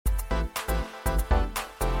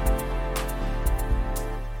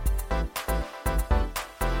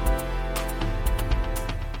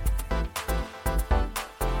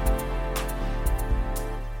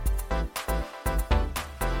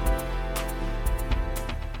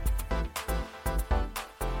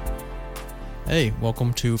Hey,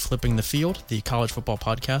 welcome to Flipping the Field, the college football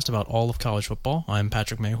podcast about all of college football. I'm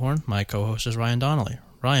Patrick Mayhorn. My co-host is Ryan Donnelly.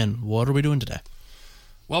 Ryan, what are we doing today?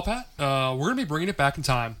 Well, Pat, we're going to be bringing it back in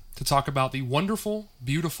time to talk about the wonderful,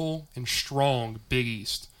 beautiful, and strong Big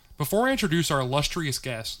East. Before I introduce our illustrious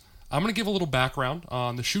guest, I'm going to give a little background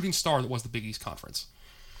on the shooting star that was the Big East Conference.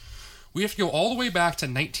 We have to go all the way back to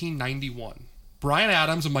 1991. Bryan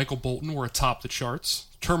Adams and Michael Bolton were atop the charts.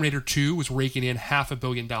 Terminator 2 was raking in $500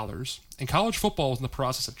 million, and college football was in the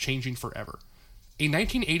process of changing forever. A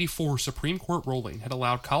 1984 Supreme Court ruling had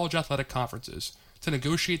allowed college athletic conferences to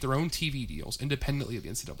negotiate their own TV deals independently of the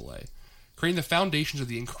NCAA, creating the foundations of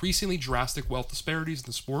the increasingly drastic wealth disparities in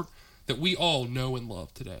the sport that we all know and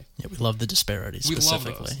love today. Yeah, we love the disparities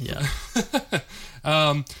specifically. We love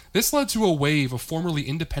those. This led to a wave of formerly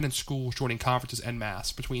independent schools joining conferences en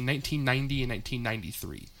masse between 1990 and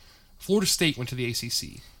 1993. Florida State went to the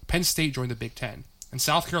ACC, Penn State joined the Big Ten, and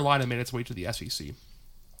South Carolina made its way to the SEC.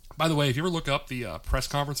 By the way, if you ever look up the press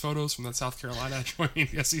conference photos from that South Carolina joining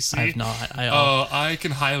the SEC, I've not. I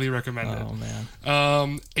can highly recommend it. Oh,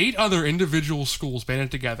 man. 8 other individual schools banded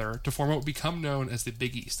together to form what would become known as the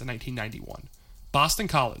Big East in 1991. Boston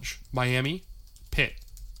College, Miami, Pitt,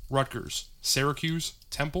 Rutgers, Syracuse,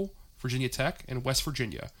 Temple, Virginia Tech, and West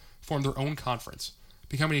Virginia formed their own conference,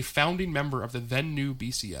 becoming a founding member of the then new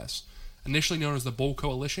BCS, initially known as the Bowl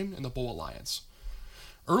Coalition and the Bowl Alliance.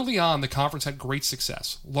 Early on, the conference had great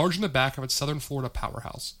success, large in the back of its Southern Florida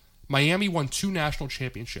powerhouse. Miami won 2 national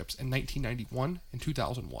championships in 1991 and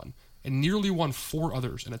 2001, and nearly won 4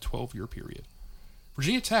 others in a 12-year period.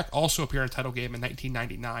 Virginia Tech also appeared in a title game in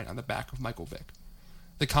 1999 on the back of Michael Vick.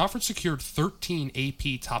 The conference secured 13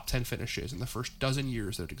 AP top 10 finishes in the first dozen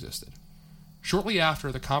years that it existed. Shortly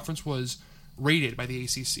after, the conference was raided by the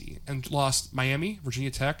ACC and lost Miami,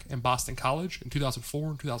 Virginia Tech, and Boston College in 2004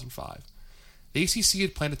 and 2005. The ACC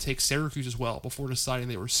had planned to take Syracuse as well before deciding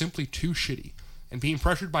they were simply too shitty and being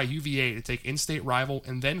pressured by UVA to take in-state rival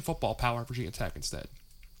and then football power Virginia Tech instead.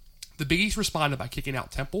 The Big East responded by kicking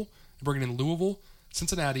out Temple and bringing in Louisville,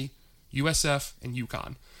 Cincinnati, USF, and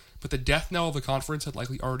UConn, but the death knell of the conference had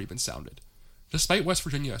likely already been sounded. Despite West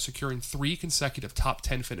Virginia securing 3 consecutive top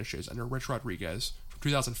 10 finishes under Rich Rodriguez from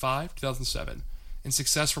 2005 2007, and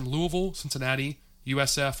success from Louisville, Cincinnati,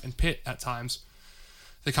 USF, and Pitt at times,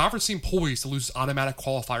 the conference seemed poised to lose its automatic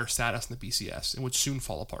qualifier status in the BCS and would soon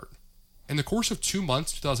fall apart. In the course of 2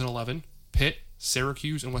 months, 2011, Pitt,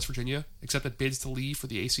 Syracuse, and West Virginia accepted bids to leave for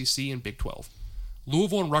the ACC and Big 12.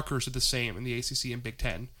 Louisville and Rutgers did the same in the ACC and Big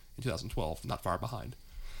 10 in 2012, not far behind.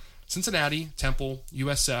 Cincinnati, Temple,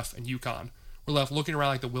 USF, and UConn were left looking around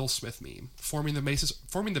like the Will Smith meme, forming the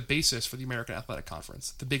basis for the American Athletic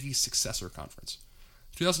Conference, the Big East successor conference.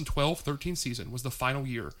 The 2012-13 season was the final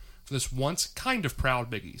year for this once kind of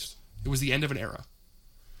proud Big East. It was the end of an era.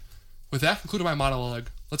 With that concluded my monologue,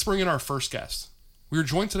 let's bring in our first guest. We are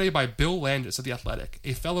joined today by Bill Landis of The Athletic,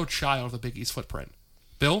 a fellow child of the Big East footprint.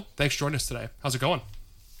 Bill, thanks for joining us today. How's it going?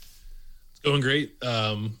 It's going great.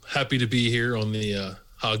 Happy to be here on the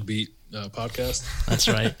Hog Beat podcast. That's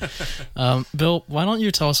right. Bill, why don't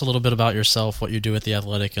you tell us a little bit about yourself, what you do at The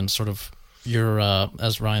Athletic, and sort of you're,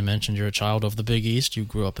 as Ryan mentioned, you're a child of the Big East. You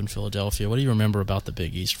grew up in Philadelphia. What do you remember about the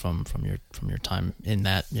Big East from your time in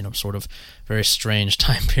that, sort of very strange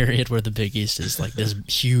time period where the Big East is like this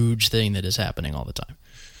huge thing that is happening all the time?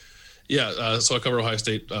 Yeah, so I cover Ohio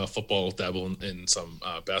State football, dabble in some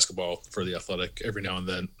basketball for The Athletic. Every now and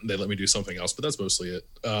then they let me do something else, but that's mostly it.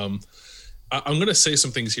 I'm going to say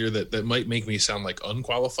some things here that might make me sound like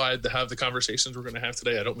unqualified to have the conversations we're going to have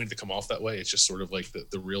today. I don't mean to come off that way. It's just sort of like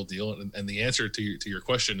the real deal. And the answer to your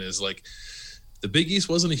question is like the Big East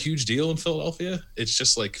wasn't a huge deal in Philadelphia. It's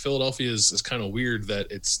just like Philadelphia is kind of weird that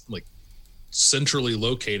it's like centrally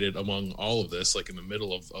located among all of this, like in the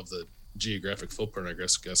middle of the geographic footprint, I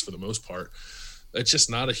guess for the most part. It's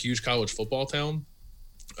just not a huge college football town.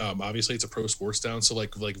 Obviously, it's a pro sports town. So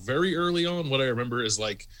like very early on, what I remember is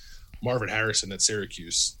like Marvin Harrison at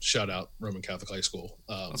Syracuse, shout out Roman Catholic High School.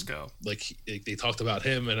 Let's go. Like they talked about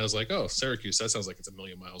him, and I was like, oh, Syracuse, that sounds like it's a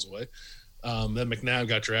million miles away. Then McNabb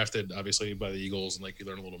got drafted, obviously, by the Eagles, and like you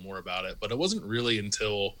learn a little more about it. But it wasn't really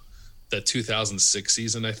until that 2006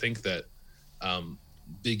 season, I think, that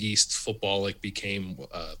Big East football like became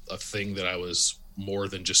a thing that I was more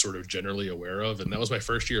than just sort of generally aware of. And that was my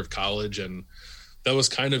first year of college, and that was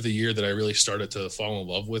kind of the year that I really started to fall in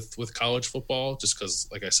love with college football, just because,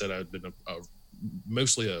 like I said, I'd been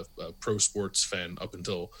mostly a pro sports fan up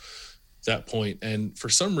until that point. And for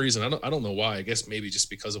some reason, I don't know why, I guess maybe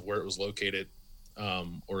just because of where it was located,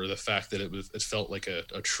 or the fact that it felt like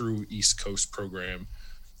a true East Coast program.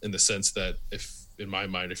 in the sense that in my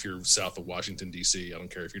mind, if you're south of Washington, D.C., I don't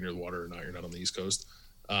care if you're near the water or not, you're not on the East Coast.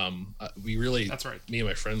 We really, that's right. Me and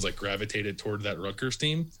my friends like gravitated toward that Rutgers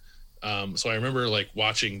team. So I remember like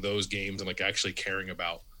watching those games and like actually caring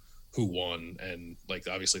about who won. And like,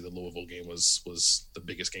 obviously the Louisville game was the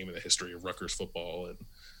biggest game in the history of Rutgers football. And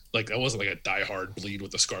like, I wasn't like a diehard bleed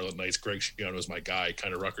with the Scarlet Knights. Greg Schiano was my guy,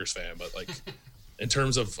 kind of Rutgers fan. But like in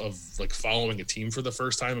terms of like following a team for the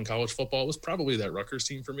first time in college football, it was probably that Rutgers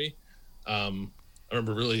team for me. I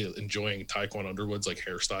remember really enjoying Tyquan Underwood's like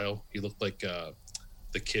hairstyle. He looked like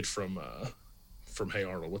the kid from Hey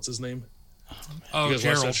Arnold. What's his name? Oh, you guys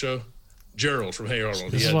Gerald. watch that show? Gerald from Hey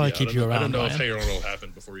Arnold. This is why I keep you around. I don't know Ryan. if Hey Arnold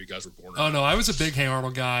happened before you guys were born. Oh, no, I was a big Hey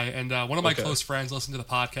Arnold guy, and one of my close friends listened to the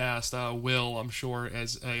podcast, Will, I'm sure,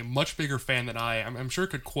 is a much bigger fan than I am. I'm sure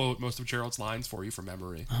could quote most of Gerald's lines for you from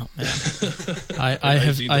memory. Oh, man.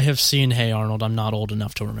 I have seen Hey Arnold. I'm not old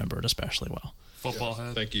enough to remember it especially well. Football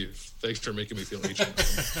head. Thank you. Thanks for making me feel ancient.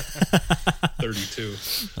 32.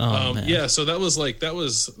 Man. Yeah, so that was like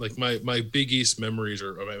my Big East memories,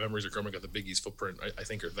 or my memories of growing up the Big East footprint, I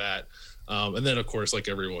think, are that. And then, of course, like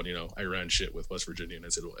everyone, I ran shit with West Virginia and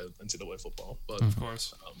NCAA football. But Of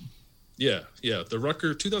course. yeah,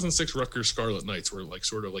 the 2006 Rutgers Scarlet Knights were like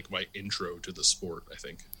sort of like my intro to the sport, I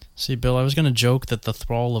think. See, Bill, I was going to joke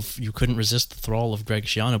that you couldn't resist the thrall of Greg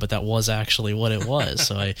Schiano, but that was actually what it was.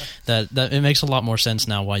 So that it makes a lot more sense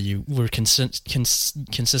now why you were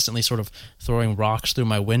consistently sort of throwing rocks through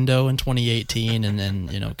my window in 2018 and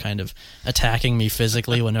then, kind of attacking me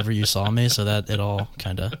physically whenever you saw me. So that it all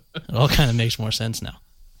kind of makes more sense now.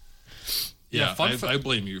 Yeah, I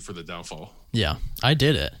blame you for the downfall. Yeah, I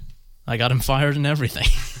did it. I got him fired and everything.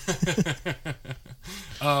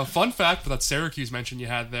 Fun fact for that Syracuse mention you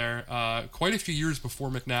had there, quite a few years before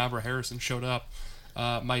McNabb or Harrison showed up,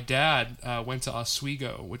 my dad went to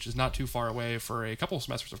Oswego, which is not too far away, for a couple of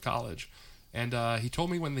semesters of college. And he told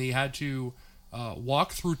me when they had to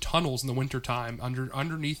walk through tunnels in the wintertime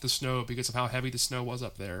underneath the snow because of how heavy the snow was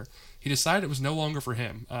up there, he decided it was no longer for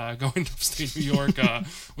him. Going to upstate New York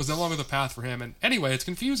was no longer the path for him. And anyway, it's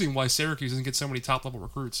confusing why Syracuse doesn't get so many top-level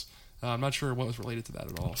recruits. I'm not sure what was related to that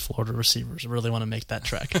at all. Florida receivers really want to make that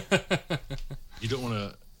trek. You don't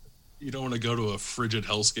want to go to a frigid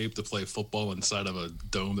hellscape to play football inside of a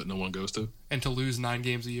dome that no one goes to, and to lose 9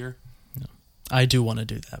 games a year. No. I do want to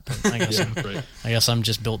do that, but I guess right. I guess I'm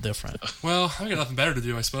just built different. Well, I got nothing better to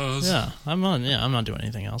do, I suppose. Yeah, I'm not doing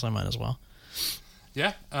anything else. I might as well.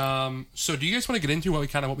 Yeah. So, do you guys want to get into what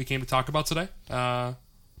we came to talk about today?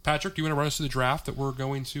 Patrick, do you want to run us through the draft that we're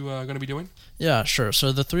going to be doing? Yeah, sure.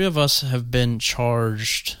 So the three of us have been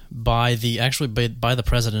charged by the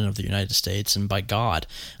President of the United States and by God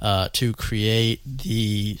to create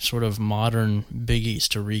the sort of modern Big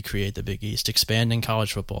East, to recreate the Big East, expanding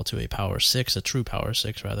college football to a Power 6, a true Power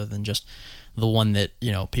 6, rather than just the one that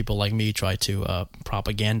people like me try to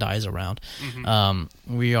propagandize around.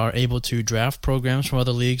 Mm-hmm. We are able to draft programs from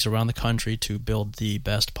other leagues around the country to build the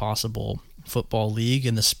best possible football league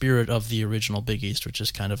in the spirit of the original Big East, which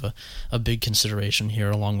is kind of a big consideration here,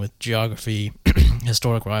 along with geography,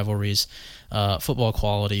 historic rivalries, football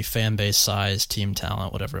quality, fan base size, team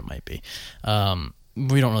talent, whatever it might be.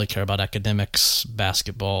 We don't really care about academics,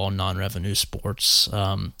 basketball, non-revenue sports.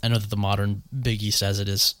 I know that the modern Big East, as it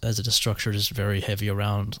is structured, is very heavy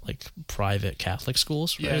around like private Catholic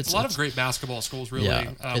schools. Right? Yeah, it's a lot of great basketball schools, really,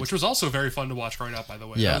 which was also very fun to watch growing up. By the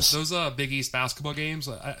way, yes. those Big East basketball games.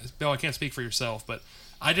 Bill, I can't speak for yourself, but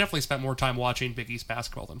I definitely spent more time watching Big East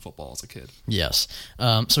basketball than football as a kid. Yes.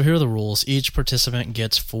 So here are the rules. Each participant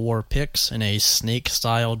gets 4 picks in a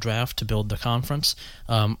snake-style draft to build the conference.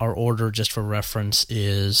 Our order, just for reference,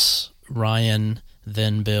 is Ryan,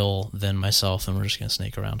 then Bill, then myself, and we're just going to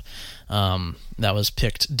snake around. That was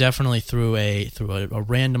picked definitely through a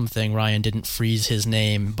random thing. Ryan didn't freeze his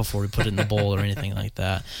name before we put it in the bowl or anything like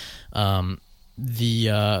that.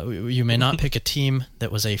 You may not pick a team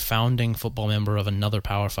that was a founding football member of another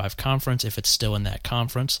Power 5 conference if it's still in that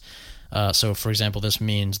conference. So, for example, this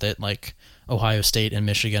means that like Ohio State and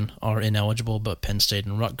Michigan are ineligible, but Penn State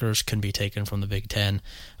and Rutgers can be taken from the Big Ten.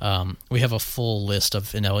 We have a full list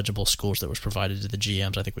of ineligible schools that was provided to the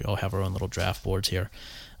GMs. I think we all have our own little draft boards here.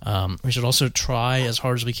 We should also try as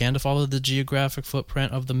hard as we can to follow the geographic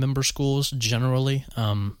footprint of the member schools generally.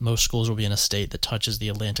 Most schools will be in a state that touches the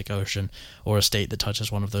Atlantic Ocean or a state that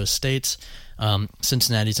touches one of those states.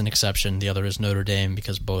 Cincinnati's an exception. The other is Notre Dame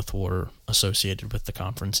because both were associated with the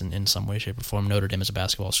conference in some way, shape, or form. Notre Dame as a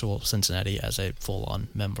basketball school, Cincinnati as a full-on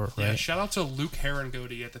member, right? Yeah, shout out to Luke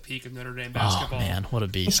Herringody at the peak of Notre Dame basketball. Oh, man, what a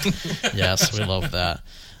beast. Yes, we love that.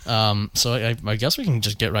 So I guess we can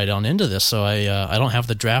just get right on into this. So I don't have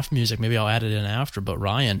the draft music. Maybe I'll add it in after. But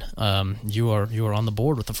Ryan, you are on the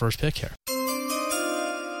board with the first pick here.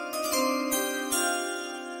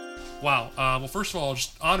 Wow. Well, first of all,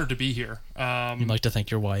 just honored to be here. You'd like to thank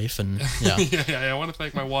your wife and yeah. I want to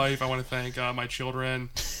thank my wife. I want to thank my children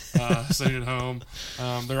sitting at home.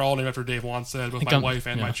 They're all named after Dave Wanstead, both my wife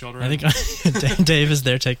and my children. I think Dave is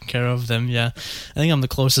there taking care of them. Yeah, I think I'm the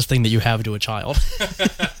closest thing that you have to a child.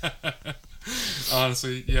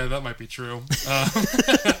 Honestly, yeah, that might be true.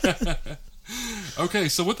 Okay,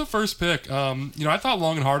 so with the first pick, I thought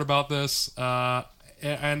long and hard about this,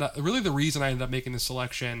 and really the reason I ended up making this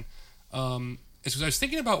selection is because I was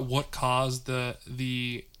thinking about what caused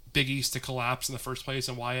the Big East to collapse in the first place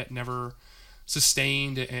and why it never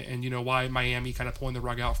sustained, and why Miami kind of pulling the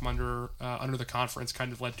rug out from under the conference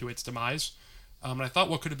kind of led to its demise. And I thought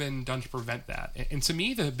what could have been done to prevent that. And to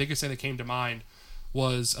me, the biggest thing that came to mind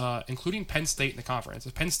was including Penn State in the conference.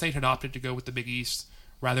 If Penn State had opted to go with the Big East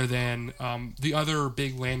rather than the other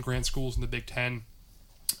big land-grant schools in the Big Ten,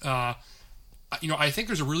 I think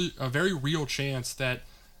there's a very real chance that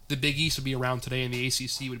the Big East would be around today and the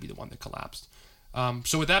ACC would be the one that collapsed.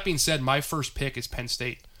 So with that being said, my first pick is Penn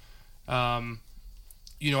State. I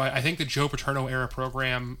think the Joe Paterno era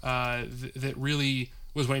program that really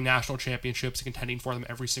was winning national championships and contending for them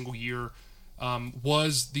every single year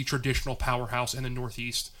was the traditional powerhouse in the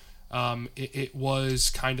Northeast. It was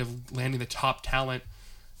kind of landing the top talent,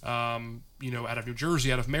 out of New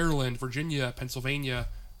Jersey, out of Maryland, Virginia, Pennsylvania,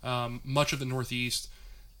 much of the Northeast.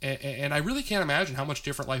 And I really can't imagine how much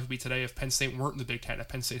different life would be today if Penn State weren't in the Big Ten, if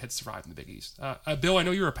Penn State had survived in the Big East. Bill, I know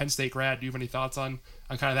you're a Penn State grad. Do you have any thoughts on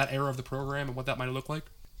kind of that era of the program and what that might have looked like?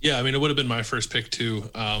 Yeah, I mean, it would have been my first pick too.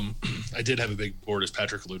 I did have a big board, as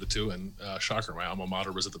Patrick alluded to, and shocker, my alma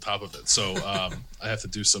mater was at the top of it. So I have to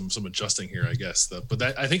do some adjusting here, I guess.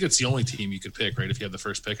 I think it's the only team you could pick, right? If you have the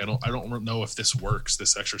first pick, I don't know if this works.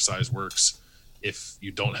 This exercise works if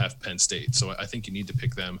you don't have Penn State. So I think you need to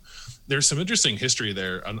pick them. There's some interesting history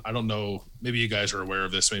there. I don't know. Maybe you guys are aware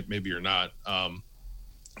of this. Maybe you're not.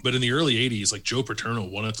 But in the early 80s, like Joe Paterno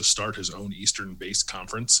wanted to start his own Eastern-based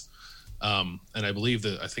conference. And I believe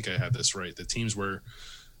I think I had this right. The teams were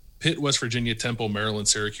Pitt, West Virginia, Temple, Maryland,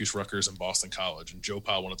 Syracuse, Rutgers, and Boston College. And Joe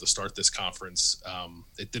Pa wanted to start this conference.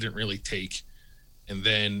 It didn't really take. And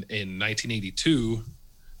then in 1982,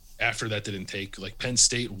 after that didn't take, like Penn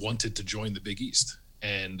State wanted to join the Big East.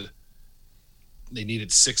 And they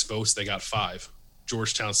needed 6 votes. They got 5.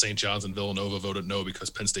 Georgetown, St. John's, and Villanova voted no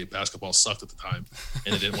because Penn State basketball sucked at the time.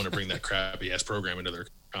 And they didn't want to bring that crappy-ass program into their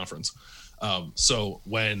conference. So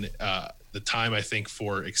when the time, I think,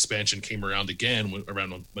 for expansion came around again,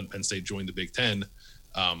 around when Penn State joined the Big Ten,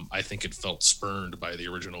 I think it felt spurned by the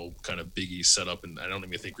original kind of Big East setup. And I don't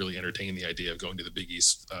even think really entertained the idea of going to the Big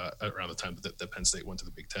East around the time that Penn State went to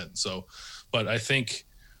the Big Ten. So, but I think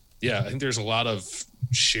there's a lot of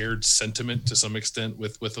shared sentiment to some extent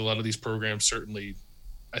with a lot of these programs. Certainly,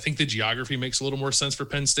 I think the geography makes a little more sense for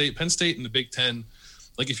Penn State. Penn State and the Big Ten,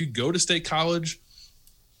 like if you go to State College,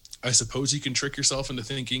 I suppose you can trick yourself into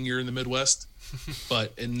thinking you're in the Midwest,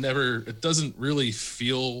 but it doesn't really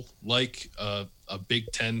feel like a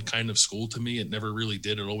Big Ten kind of school to me. It never really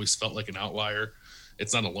did. It always felt like an outlier.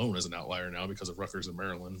 It's not alone as an outlier now because of Rutgers and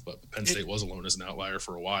Maryland, but Penn State was alone as an outlier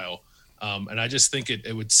for a while. And I just think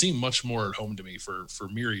it would seem much more at home to me for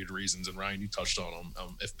myriad reasons. And Ryan, you touched on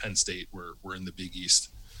them. If Penn State were in the Big East,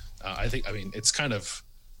 it's kind of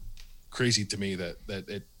crazy to me that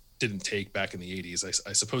it didn't take back in the 80s.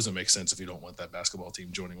 I suppose it makes sense if you don't want that basketball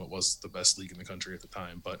team joining what was the best league in the country at the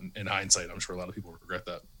time. But in hindsight, I'm sure a lot of people regret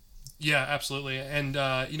that. Yeah, absolutely. And,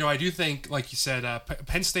 I do think, like you said,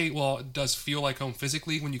 Penn State, it does feel like home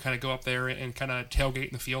physically when you kind of go up there and kind of tailgate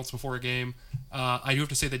in the fields before a game. I do have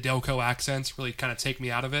to say the Delco accents really kind of take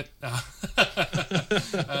me out of it. That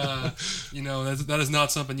is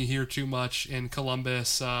not something you hear too much in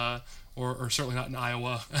Columbus or certainly not in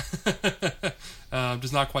Iowa.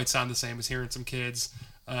 Does not quite sound the same as hearing some kids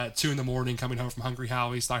 2 a.m. coming home from Hungry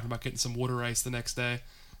Howie's talking about getting some water ice the next day.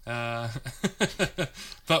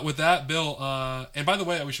 But with that, Bill, and by the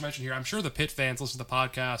way, we should mention here, I'm sure the Pitt fans listen to the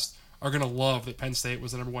podcast are going to love that Penn State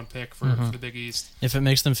was the number 1 pick for the Big East. If it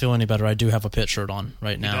makes them feel any better, I do have a Pitt shirt on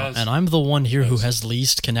right now, and I'm the one here who has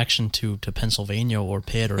least connection to Pennsylvania or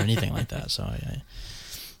Pitt or anything like that. So,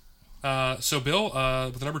 So Bill,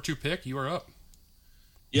 with the number 2 pick, you are up.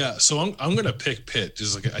 Yeah, so I'm gonna pick Pitt.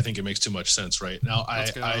 Just like I think it makes too much sense right now.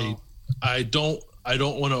 I don't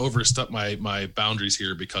want to overstep my boundaries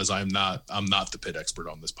here because I'm not the Pitt expert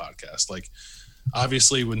on this podcast. Like,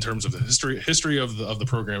 obviously, in terms of the history of the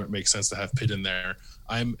program, it makes sense to have Pitt in there.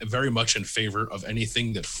 I'm very much in favor of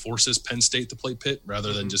anything that forces Penn State to play Pitt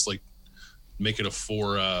rather than just like make it a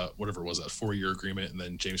 4-year agreement, and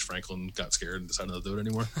then James Franklin got scared and decided not to do it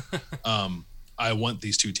anymore. I want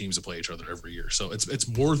these two teams to play each other every year. So it's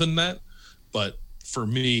more than that. But for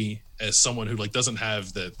me, as someone who like doesn't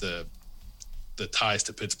have the ties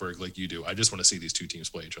to Pittsburgh like you do, I just want to see these two teams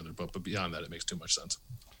play each other. But beyond that, it makes too much sense.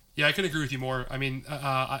 Yeah, I could agree with you more. I mean,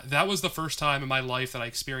 that was the first time in my life that I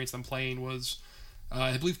experienced them playing was,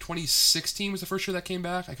 I believe 2016 was the first year that came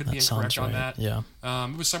back. I could be incorrect on that. Yeah.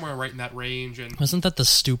 It was somewhere right in that range. And wasn't that the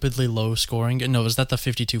stupidly low scoring? No, was that the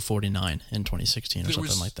 52-49 in 2016 or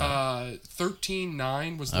something like that?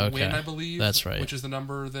 13-9 was the win, I believe. That's right. Which is the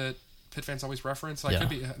number that Pitt fans always reference. I could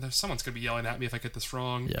be, someone's going to be yelling at me if I get this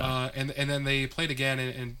wrong. Yeah. And then they played again,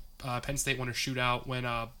 and Penn State won a shootout when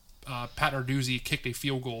Pat Narduzzi kicked a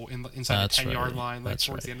field goal inside the 10-yard line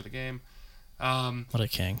towards the end of the game. What a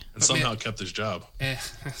king. And somehow kept his job. And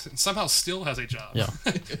somehow still has a job. Yeah.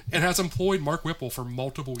 And has employed Mark Whipple for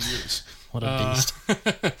multiple years. What a beast.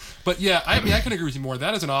 But yeah, I mean, I can agree with you more.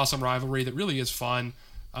 That is an awesome rivalry that really is fun.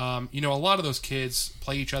 A lot of those kids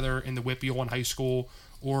play each other in the WPIAL in high school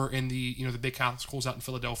or in the big Catholic schools out in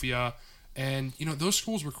Philadelphia. And, those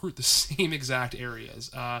schools recruit the same exact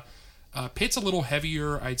areas. Pitt's a little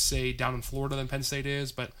heavier, I'd say, down in Florida than Penn State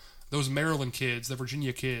is, but those Maryland kids, the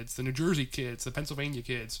Virginia kids, the New Jersey kids, the Pennsylvania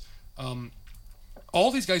kids,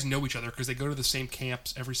 all these guys know each other because they go to the same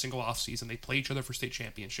camps every single offseason. They play each other for state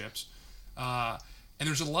championships. And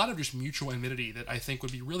there's a lot of just mutual enmity that I think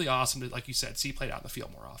would be really awesome to, like you said, see played out in the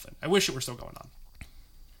field more often. I wish it were still going on.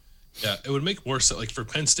 Yeah, it would make more sense. Like for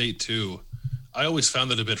Penn State too, I always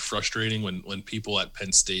found it a bit frustrating when people at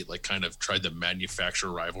Penn State like kind of tried to manufacture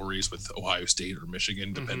rivalries with Ohio State or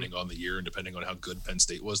Michigan, depending on the year and depending on how good Penn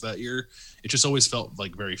State was that year. It just always felt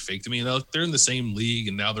like very fake to me. And they're in the same league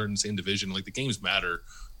and now they're in the same division. Like the games matter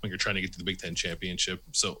when you're trying to get to the Big Ten championship.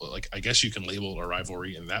 So like I guess you can label it a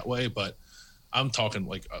rivalry in that way, but I'm talking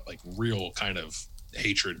like real kind of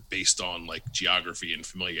hatred based on like geography and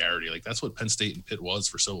familiarity. Like that's what Penn State and Pitt was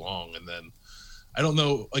for so long. And then I don't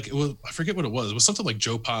know, like it was, I forget what it was. It was something like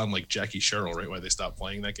Joe Pa and like Jackie Sherrill, right? Why they stopped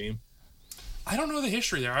playing that game. I don't know the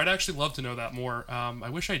history there. I'd actually love to know that more. I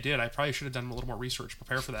wish I did. I probably should have done a little more research,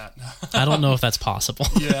 prepare for that. I don't know if that's possible.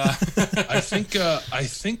 Yeah. I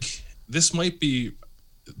think this might be,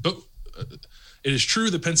 but it is true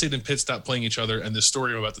that Penn State and Pitt stopped playing each other. And this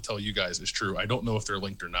story I'm about to tell you guys is true. I don't know if they're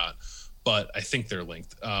linked or not, but I think they're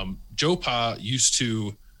linked. Joe Pa used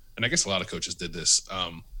to, and I guess a lot of coaches did this,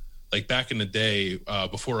 like back in the day,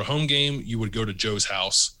 before a home game, you would go to Joe's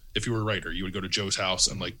house. If you were a writer, you would go to Joe's house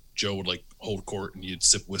and like Joe would like hold court and you'd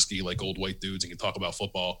sip whiskey like old white dudes and you'd talk about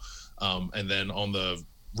football. And then on the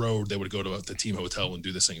road, they would go to the team hotel and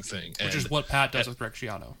do the same thing. Which is what Pat does with Greg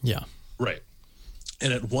Schiano. Yeah. Right.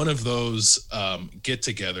 And at one of those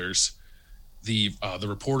get-togethers, the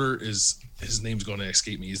reporter his name's going to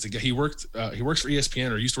escape me. He's the guy he works for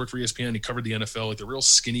ESPN or used to work for ESPN. He covered the NFL, like the real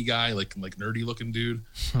skinny guy, like nerdy looking dude.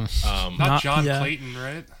 Not John Clayton,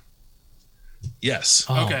 right? Yes.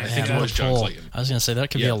 Oh, okay. I think it was John Clayton. I was going to say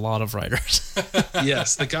that could be a lot of writers.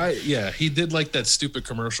 Yes, the guy. Yeah, he did like that stupid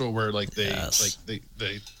commercial where like they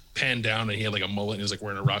panned down and he had like a mullet and he was like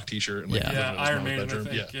wearing a Rock t-shirt and like Iron Maiden, I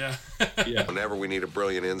think. Yeah. Whenever we need a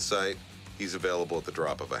brilliant insight, he's available at the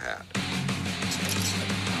drop of a hat.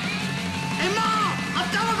 Hey, Mom!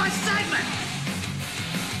 I'm done with my segment!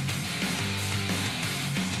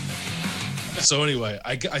 So anyway,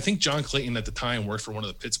 I think John Clayton at the time worked for one of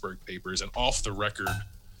the Pittsburgh papers, and off the record,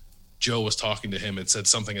 Joe was talking to him and said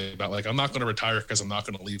something about like, I'm not going to retire because I'm not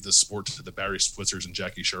going to leave this sport to the Barry Switzers and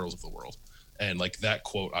Jackie Sherrills of the world. And like that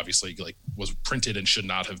quote obviously like was printed and should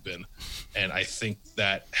not have been. And I think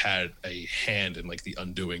that had a hand in like the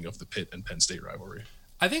undoing of the Pitt and Penn State rivalry.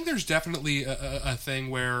 I think there's definitely a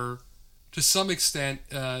thing where, to some extent,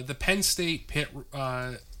 the Penn State Pitt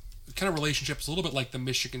kind of relationship is a little bit like the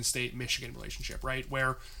Michigan State Michigan relationship, right?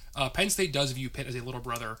 Where Penn State does view Pitt as a little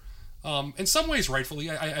brother. In some ways,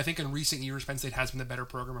 rightfully. I think in recent years, Penn State has been the better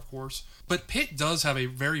program, of course. But Pitt does have a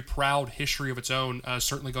very proud history of its own,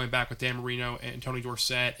 certainly going back with Dan Marino and Tony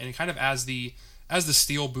Dorsett. And kind of as the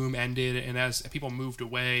steel boom ended and as people moved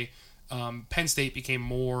away, Penn State became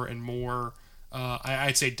more and more,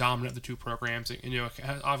 I'd say, dominant of the two programs. And,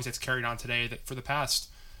 obviously it's carried on today that for the past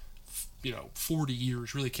 40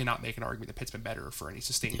 years, really cannot make an argument that Pitt's been better for any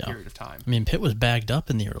sustained period of time. I mean, Pitt was bagged up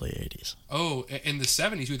in the early 80s. Oh, in the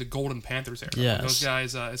 70s, we had the Golden Panthers era. Yes. Those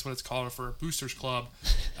guys, is what it's called for a boosters club,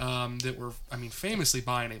 that were, famously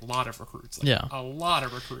buying a lot of recruits. A lot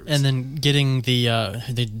of recruits. And then getting the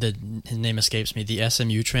his name escapes me, the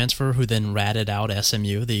SMU transfer, who then ratted out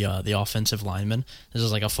SMU, the offensive lineman. This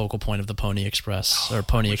is like a focal point of the Pony Express, or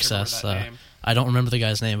Pony Excess. I don't remember the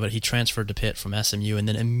guy's name, but he transferred to Pitt from SMU, and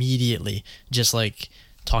then immediately just like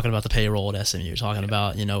talking about the payroll at SMU, talking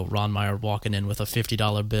about Ron Meyer walking in with a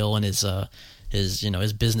 $50 bill and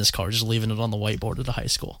his business card, just leaving it on the whiteboard at the high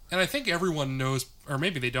school. And I think everyone knows, or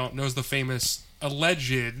maybe they don't, knows the famous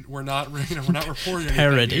alleged. We're not reporting anything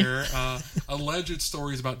parody here. Alleged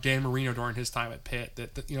stories about Dan Marino during his time at Pitt.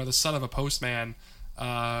 That the son of a postman,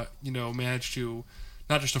 managed to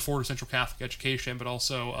not just afford a Central Catholic education, but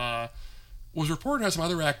also was reported to have some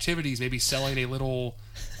other activities, maybe selling a little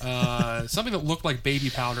something that looked like baby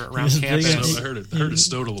powder around campus. I heard it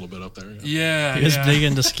snowed a little bit up there. Yeah, he was big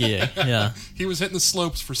into skiing. Yeah, he was hitting the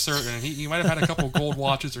slopes for certain. He might have had a couple of gold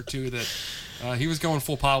watches or two that he was going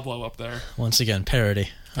full Pablo up there. Once again, parody.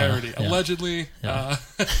 Allegedly.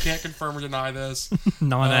 Can't confirm or deny this.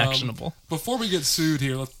 Non-actionable. Before we get sued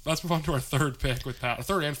here, let's move on to our third pick with Pat.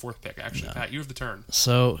 Third and fourth pick, actually. Yeah. Pat, you have the turn.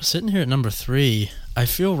 So sitting here at number 3, I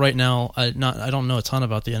feel right now, I don't know a ton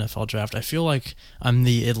about the NFL draft. I feel like I'm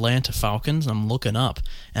the Atlanta Falcons. I'm looking up,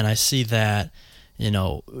 and I see that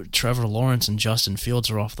Trevor Lawrence and Justin Fields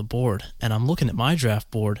are off the board, and I'm looking at my draft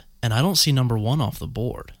board, and I don't see number 1 off the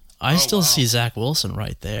board. I still see Zach Wilson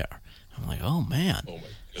right there. I'm like, oh man. Oh my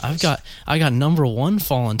goodness. I got number 1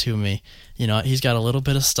 falling to me. He's got a little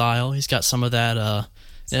bit of style. He's got some of that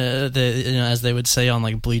as they would say on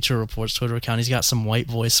like Bleacher Report's Twitter account, he's got some white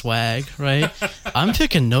boy swag, right? I'm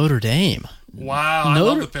picking Notre Dame. Wow, I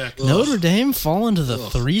love the pick. Notre Dame falling to the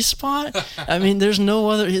 3 spot? I mean, there's no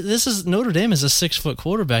other. Notre Dame is a 6-foot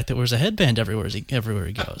quarterback that wears a headband everywhere he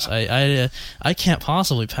goes. I can't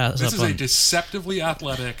possibly pass this up is on. a deceptively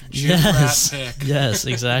athletic gym rat pick. Yes,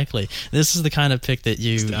 exactly. This is the kind of pick that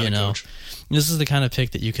This is the kind of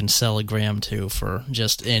pick that you can sell a gram to for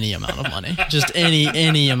just any amount of money. Just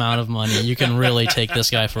any amount of money. You can really take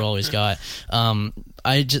this guy for all he's got.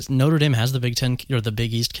 Notre Dame has the Big Ten or the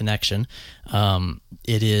Big East connection.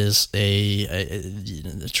 It is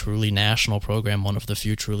a truly national program, one of the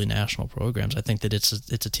few truly national programs. I think that it's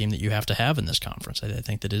a team that you have to have in this conference. I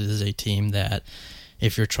think that it is a team that,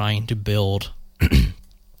 if you're trying to build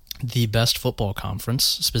the best football conference,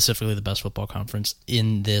 specifically the best football conference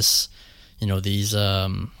in this, these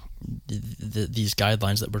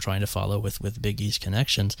guidelines that we're trying to follow with Big East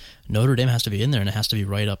connections, Notre Dame has to be in there, and it has to be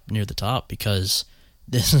right up near the top, because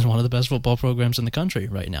this is one of the best football programs in the country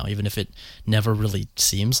right now, even if it never really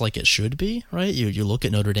seems like it should be, right? You look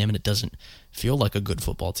at Notre Dame and it doesn't feel like a good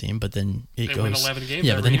football team, but then it goes win 11 games.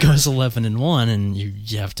 Yeah, but then it goes 11-1, and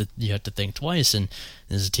you have to think twice. And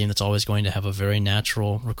this is a team that's always going to have a very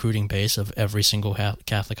natural recruiting base of every single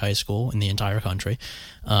Catholic high school in the entire country.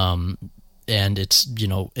 And it's,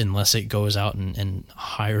 unless it goes out and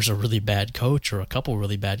hires a really bad coach or a couple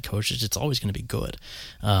really bad coaches, it's always going to be good.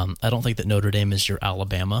 I don't think that Notre Dame is your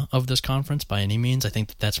Alabama of this conference by any means. I think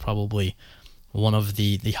that that's probably one of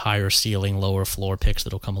the higher ceiling, lower floor picks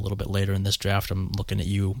that'll come a little bit later in this draft. I'm looking at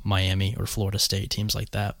you, Miami or Florida State, teams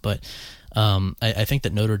like that. But I think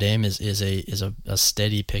that Notre Dame is a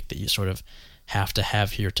steady pick that you sort of have to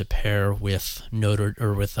have here to pair with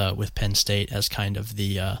with Penn State as kind of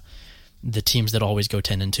the teams that always go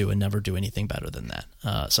 10-2 and never do anything better than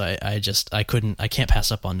that. So I can't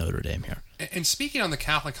pass up on Notre Dame here. And speaking on the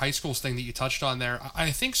Catholic high schools thing that you touched on there,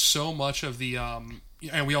 I think so much of the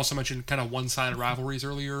and we also mentioned kind of one-sided rivalries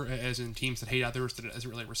earlier, as in teams that hate others that isn't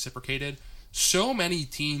really reciprocated. So many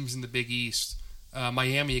teams in the Big East,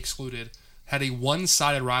 Miami excluded, had a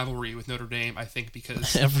one-sided rivalry with Notre Dame, I think,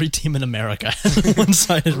 because every team in America has a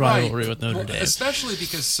one-sided rivalry with Notre Dame. Especially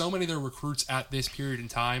because so many of their recruits at this period in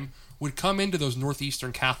time would come into those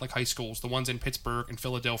northeastern Catholic high schools, the ones in Pittsburgh and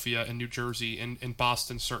Philadelphia and New Jersey and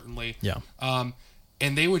Boston, certainly. Yeah.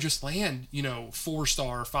 And they would just land,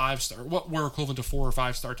 4-star, 5-star, what were equivalent to 4 or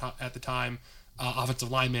 5-star at the time, offensive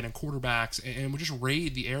linemen and quarterbacks, and would just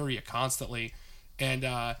raid the area constantly. And,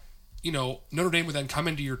 Notre Dame would then come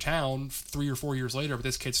into your town 3 or 4 years later with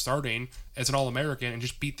this kid starting as an All-American and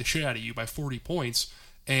just beat the shit out of you by 40 points.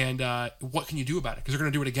 And what can you do about it? Because they're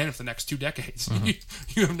going to do it again for the next 2 decades.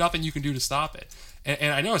 Mm-hmm. You have nothing you can do to stop it.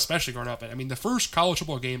 And I know, especially growing up, the first college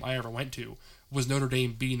football game I ever went to was Notre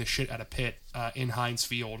Dame beating the shit out of Pitt in Heinz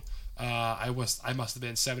Field. I must have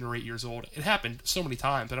been 7 or 8 years old. It happened so many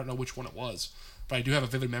times. I don't know which one it was, but I do have a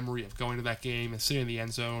vivid memory of going to that game and sitting in the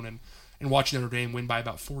end zone and watching Notre Dame win by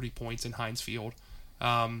about 40 points in Heinz Field.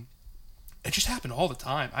 It just happened all the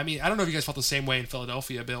time. I mean, I don't know if you guys felt the same way in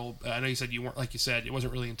Philadelphia, Bill. I know you said you weren't, like you said, it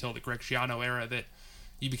wasn't really until the Greg Schiano era that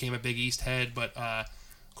you became a Big East head. But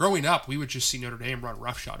growing up, we would just see Notre Dame run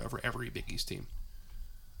roughshod over every Big East team.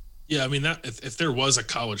 Yeah, I mean, that if there was a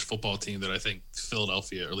college football team that I think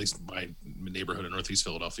Philadelphia, or at least my neighborhood in Northeast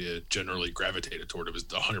Philadelphia, generally gravitated toward, it was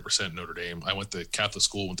 100% Notre Dame. I went to Catholic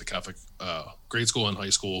school, went to Catholic grade school and high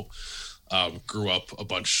school, grew up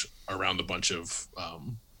around a bunch of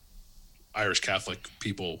Irish Catholic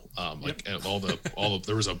people. And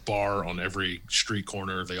there was a bar on every street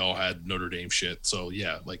corner. They all had Notre Dame shit. So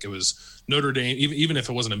yeah, like it was Notre Dame. Even if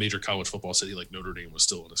it wasn't a major college football city, like Notre Dame was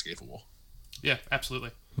still inescapable. Yeah,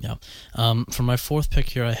 absolutely. Yeah. For my fourth pick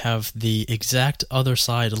here, I have the exact other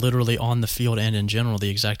side, literally on the field and in general,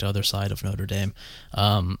 the exact other side of Notre Dame.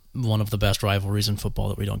 One of the best rivalries in football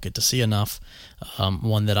that we don't get to see enough.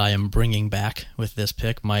 One that I am bringing back with this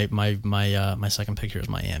pick. My second pick here is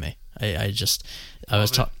Miami. I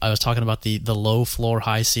was talking about the low floor,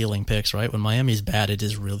 high ceiling picks, right? When Miami's bad, it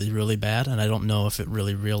is really, really bad, and I don't know if it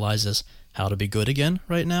really realizes how to be good again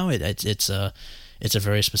right now. It's a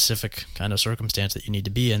very specific kind of circumstance that you need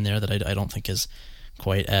to be in there that I don't think is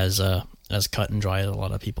quite as cut and dry as a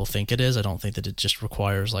lot of people think it is. I don't think that it just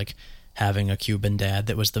requires like having a Cuban dad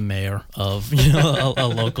that was the mayor of a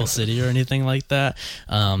local city or anything like that.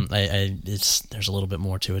 There's a little bit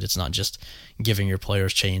more to it. It's not just giving your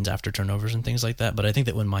players chains after turnovers and things like that. But I think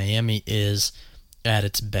that when Miami is at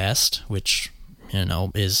its best, which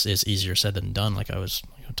is easier said than done, like I was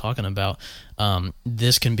talking about,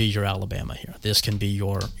 this can be your Alabama here. This can be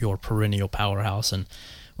your perennial powerhouse, and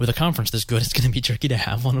with a conference this good, it's going to be tricky to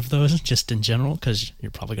have one of those just in general because you're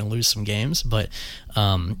probably going to lose some games. But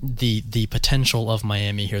the potential of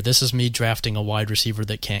Miami here. This is me drafting a wide receiver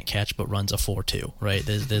that can't catch but runs a 4.2. Right.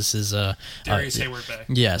 This is Darius Hayward Bay.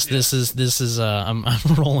 Yes. Yeah. This is I'm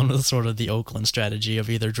rolling with sort of the Oakland strategy of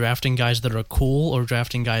either drafting guys that are cool or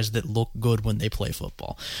drafting guys that look good when they play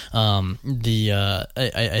football.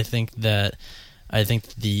 I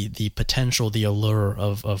think the potential, the allure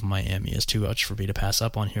of Miami is too much for me to pass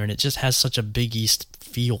up on here, and it just has such a Big East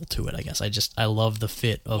feel to it. I guess I love the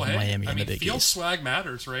fit of Miami and the Big field East. Swag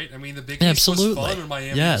matters, right? I mean, the Big East was fun when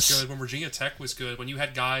Miami was good, when Virginia Tech was good, when you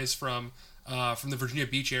had guys from the Virginia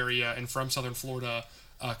Beach area and from Southern Florida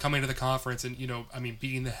coming to the conference and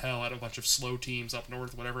beating the hell out of a bunch of slow teams up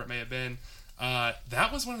north, whatever it may have been.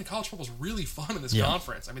 That was when the college football was really fun in this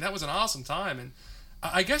conference. I mean, that was an awesome time, and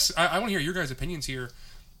I guess I want to hear your guys' opinions here.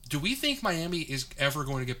 Do we think Miami is ever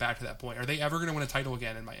going to get back to that point? Are they ever going to win a title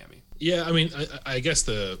again in Miami? Yeah, I mean, I guess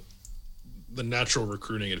the natural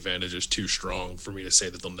recruiting advantage is too strong for me to say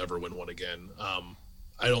that they'll never win one again.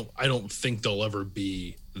 I don't think they'll ever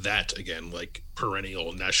be that again, like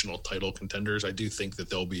perennial national title contenders. I do think that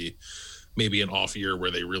they'll be maybe an off year where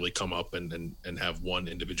they really come up and have one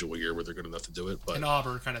individual year where they're good enough to do it. But an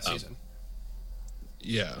Auburn kind of season.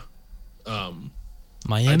 Yeah.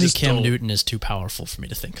 Miami Cam Newton is too powerful for me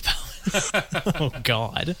to think about. Oh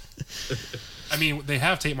God! I mean, they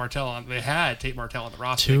have Tate Martell on. They had Tate Martell on the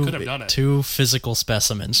roster. They could have done it. Two physical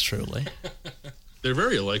specimens, truly. They're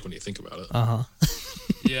very alike when you think about it.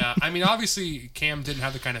 Yeah, I mean, obviously Cam didn't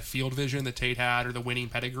have the kind of field vision that Tate had or the winning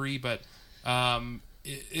pedigree, but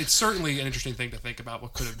it's certainly an interesting thing to think about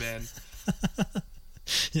what could have been.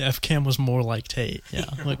 Yeah, if Cam was more like Tate,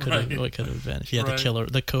 what could have been if he had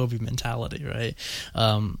the Kobe mentality, right?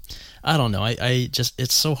 I don't know. I just,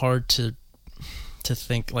 it's so hard to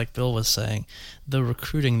think, like Bill was saying, the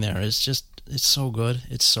recruiting there is just, it's so good.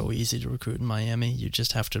 It's so easy to recruit in Miami. You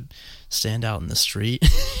just have to stand out in the street,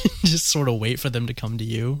 just sort of wait for them to come to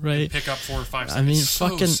you, right? And pick up 4 or 5 seconds. I mean,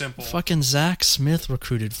 so fucking Zach Smith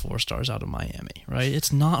recruited 4 stars out of Miami, right?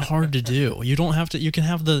 It's not hard to do. You don't have to. You can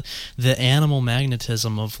have the animal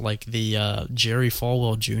magnetism of like the Jerry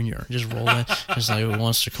Falwell Jr. Just roll in, just like who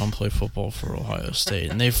wants to come play football for Ohio State,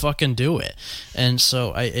 and they fucking do it. And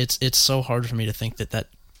so it's so hard for me to think that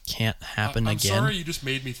can't happen again. I'm sorry you just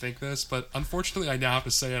made me think this, but unfortunately I now have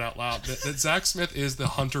to say it out loud that Zach Smith is the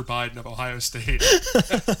Hunter Biden of Ohio State.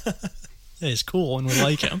 Yeah, he's cool and we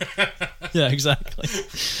like him. Yeah, exactly.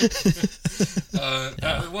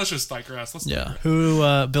 Let's just digress.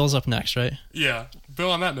 Who Bill's up next, right? Yeah.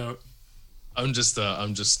 Bill, on that note, I'm just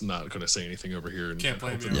not going to say anything over here. And can't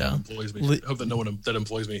blame you. Yeah. Hope that no one that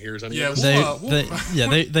employs me hears any of this.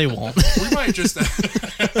 They won't.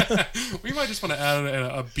 We might just want to add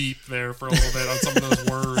a beep there for a little bit on some of those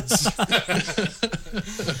words.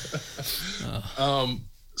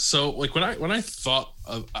 So like when I thought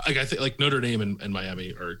of, I think like Notre Dame and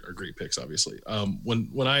Miami are great picks, obviously.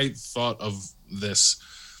 When I thought of this,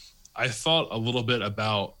 I thought a little bit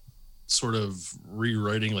about sort of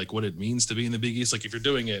rewriting like what it means to be in the Big East. Like if you're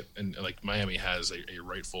doing it, and like Miami has a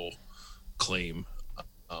rightful claim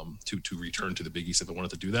to return to the Big East if it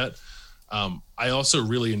wanted to do that. I also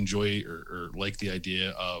really enjoy or like the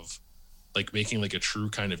idea of like making like a true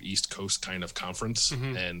kind of East Coast kind of conference,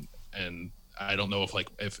 and I don't know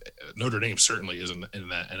if Notre Dame certainly isn't in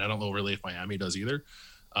that, and I don't know really if Miami does either.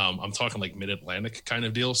 I'm talking like Mid-Atlantic kind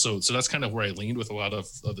of deal. So that's kind of where I leaned with a lot of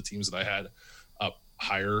the teams that I had up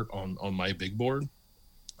higher on my big board.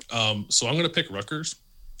 So I'm going to pick Rutgers.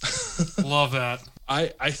 Love that.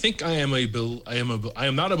 I think I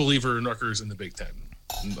am not a believer in Rutgers in the Big Ten.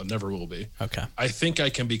 I never will be. Okay. I think I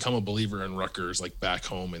can become a believer in Rutgers like back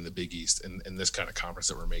home in the Big East in this kind of conference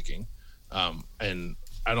that we're making. And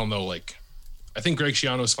I don't know, like I think Greg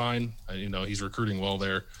Schiano's fine. He's recruiting well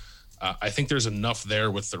there. I think there's enough there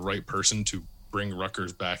with the right person to bring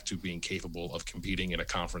Rutgers back to being capable of competing in a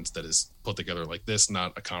conference that is put together like this,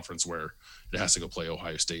 not a conference where it has to go play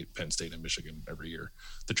Ohio State, Penn State, and Michigan every year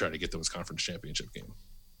to try to get those conference championship game.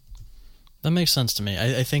 That makes sense to me.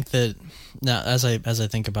 I think that now, as I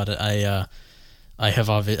think about it, I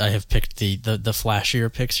have picked the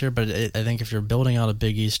flashier picks here, but I think if you're building out a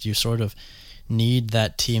Big East, you sort of need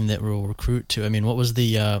that team that will recruit to. I mean, what was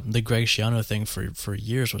the Greg Schiano thing for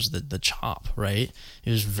years was the chop, right? It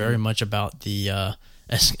was very much about the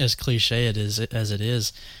as cliche as it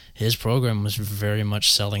is. His program was very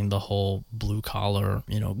much selling the whole blue collar,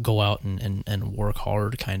 go out and work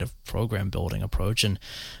hard kind of program building approach. And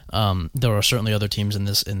there are certainly other teams in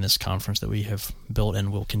this conference that we have built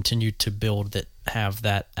and will continue to build that have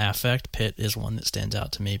that affect. Pitt is one that stands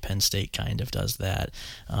out to me. Penn State kind of does that.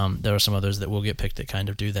 There are some others that will get picked that kind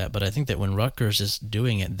of do that. But I think that when Rutgers is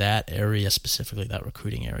doing it, that area specifically, that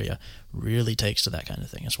recruiting area, really takes to that kind of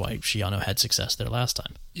thing. That's why Schiano had success there last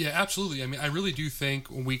time. Yeah, absolutely. I mean, I really do think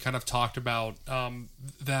when we kind of talked about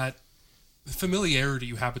that familiarity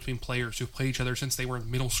you have between players who play each other since they were in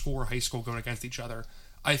middle school or high school going against each other,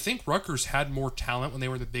 I think Rutgers had more talent when they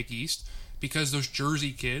were in the Big East because those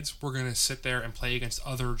Jersey kids were going to sit there and play against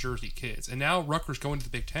other Jersey kids. And now Rutgers going to the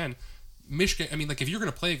Big Ten, Michigan, I mean, like if you're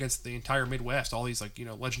going to play against the entire Midwest, all these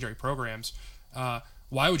legendary programs,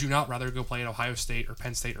 why would you not rather go play at Ohio State or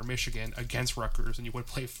Penn State or Michigan against Rutgers than you would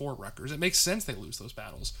play for Rutgers? It makes sense they lose those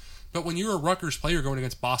battles. But when you're a Rutgers player going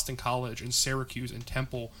against Boston College and Syracuse and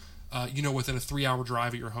Temple, within a 3-hour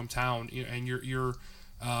drive at your hometown, and you're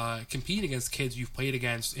competing against kids you've played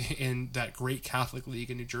against in that great Catholic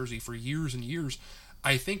league in New Jersey for years and years,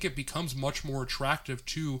 I think it becomes much more attractive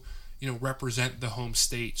to represent the home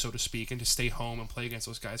state, so to speak, and to stay home and play against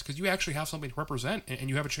those guys because you actually have something to represent and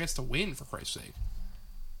you have a chance to win, for Christ's sake.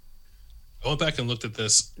 I went back and looked at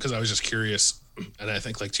this because I was just curious, and I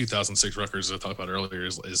think like 2006 Rutgers, as I talked about earlier,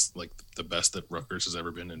 is like the best that Rutgers has ever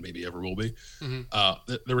been and maybe ever will be.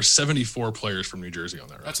 Mm-hmm. There were 74 players from New Jersey on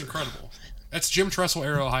that roster. That's incredible. That's Jim Tressel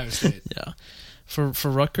era Ohio State. Yeah. For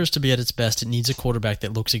Rutgers to be at its best, it needs a quarterback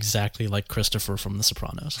that looks exactly like Christopher from The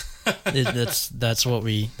Sopranos. That's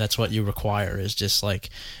what you require, is just like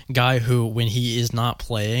guy who, when he is not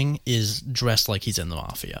playing, is dressed like he's in the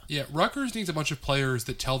mafia. Yeah, Rutgers needs a bunch of players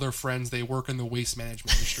that tell their friends they work in the waste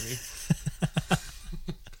management industry.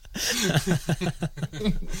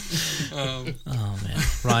 Oh man,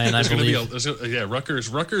 Ryan, I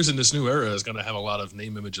believe. Rutgers in this new era is going to have a lot of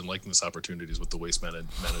name, image, and likeness opportunities with the waste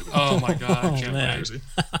management. Oh my god, I can't man. wait.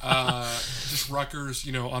 Just Rutgers,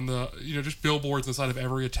 on the just billboards inside of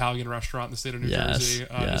every Italian restaurant in the state of New Jersey,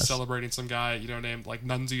 just celebrating some guy named like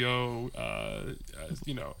Nunzio.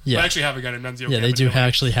 They actually have a guy named Nunzio. Yeah, they do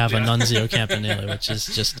actually have a Nunzio Campanile, which is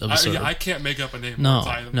just absurd. I can't make up a name. No,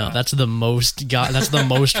 that's the most guy. That's the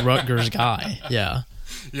most Rutgers guy. Yeah.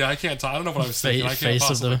 Yeah, I can't talk. I don't know what I was thinking. I can't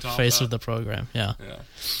face of the program. Yeah.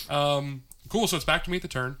 Cool. So it's back to me at the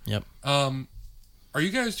turn. Yep. Do you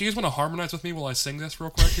guys want to harmonize with me while I sing this real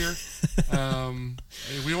quick here? We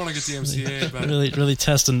don't want to get the MCA, but really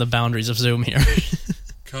testing the boundaries of Zoom here.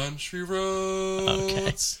 Country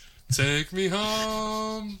roads, take me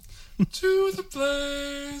home to the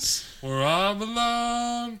place where I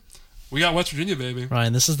belong. We got West Virginia, baby.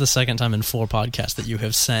 Ryan, this is the second time in 4 podcasts that you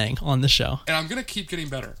have sang on the show. And I'm going to keep getting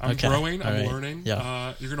better. I'm growing. I'm learning.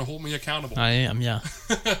 Yeah. You're going to hold me accountable. I am, yeah.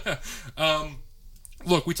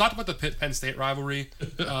 Look, we talked about the Pitt-Penn State rivalry.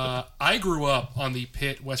 I grew up on the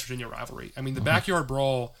Pitt-West Virginia rivalry. I mean, the backyard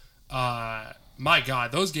brawl, my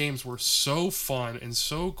God, those games were so fun and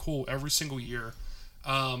so cool every single year.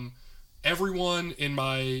 Everyone in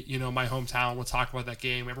my hometown would talk about that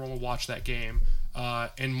game. Everyone would watch that game.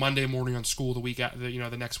 And Monday morning on school,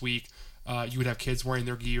 the next week, you would have kids wearing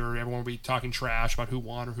their gear. Everyone would be talking trash about who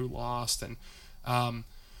won or who lost. And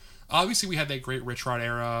Obviously, we had that great Rich Rod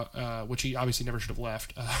era, which he obviously never should have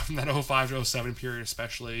left. That 05 to 07 period,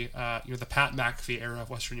 especially. The Pat McAfee era of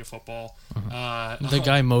West Virginia football. The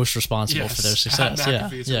guy most responsible for their success. Pat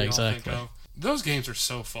McAfee is who we all exactly. think of. Those games are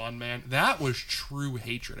so fun, man. That was true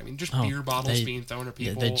hatred. I mean, just beer bottles being thrown at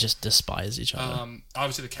people. They just despise each other.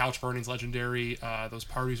 Obviously, the couch burning's legendary. Those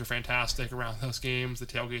parties are fantastic around those games. The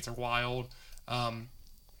tailgates are wild.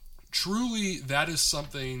 Truly, that is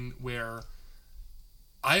something where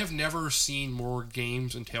I have never seen more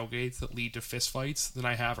games and tailgates that lead to fistfights than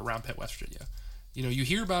I have around Pitt, West Virginia. You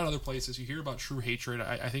hear about other places. You hear about true hatred.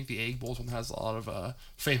 I think the Egg Bowl's one has a lot of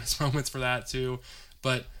famous moments for that, too.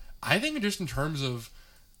 But I think just in terms of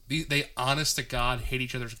they honest to God hate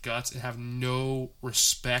each other's guts and have no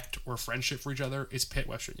respect or friendship for each other, it's Pitt,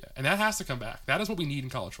 West Virginia. And that has to come back. That is what we need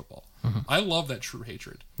in college football. I love that true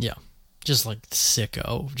hatred. Yeah. Just like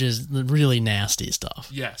sicko, just really nasty stuff.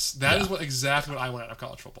 Yes, that is exactly what I want out of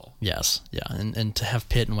college football. Yes, yeah, and to have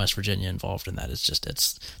Pitt and West Virginia involved in that,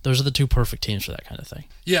 it's those are the two perfect teams for that kind of thing.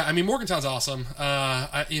 Yeah, I mean Morgantown's awesome.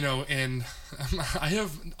 And I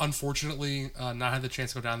have unfortunately not had the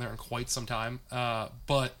chance to go down there in quite some time.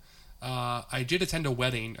 But I did attend a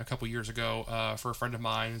wedding a couple years ago for a friend of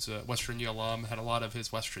mine who's a West Virginia alum. Had a lot of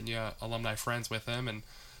his West Virginia alumni friends with him, and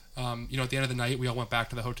at the end of the night, we all went back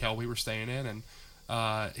to the hotel we were staying in,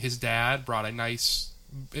 and his dad brought a nice.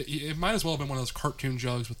 It might as well have been one of those cartoon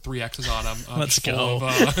jugs with 3 X's on them. Let's go. Full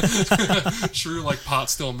of, true pot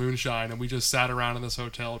still moonshine, and we just sat around in this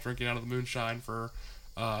hotel drinking out of the moonshine for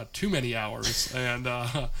too many hours, and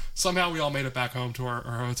somehow we all made it back home to our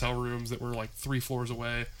hotel rooms that were 3 floors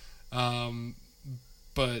away.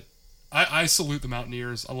 But I salute the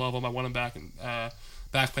Mountaineers. I love them. I want them back and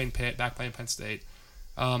back playing Pitt, back playing Penn State.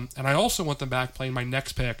 And I also want them back playing my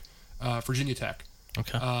next pick, Virginia Tech.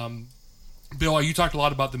 Okay. Bill, you talked a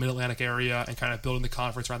lot about the Mid-Atlantic area and kind of building the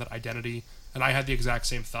conference around that identity, and I had the exact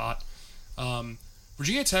same thought.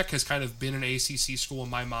 Virginia Tech has kind of been an ACC school in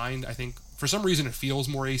my mind. I think for some reason it feels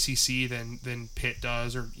more ACC than Pitt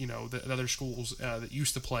does, or the other schools that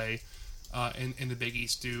used to play in the Big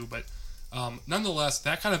East do. But nonetheless,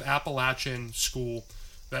 that kind of Appalachian school,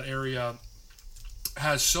 that area,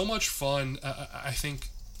 has so much fun. I think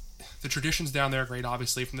the traditions down there are great,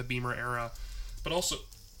 obviously from the Beamer era, but also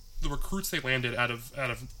the recruits they landed out of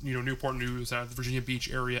Newport News, out of the Virginia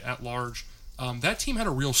Beach area at large. That team had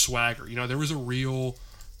a real swagger. There was a real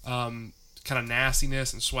kind of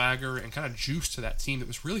nastiness and swagger and kind of juice to that team that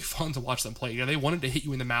was really fun to watch them play. They wanted to hit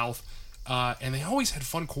you in the mouth, and they always had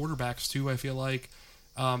fun quarterbacks too, I feel like.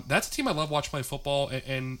 That's a team I love watching play football,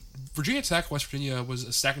 and Virginia Tech, West Virginia was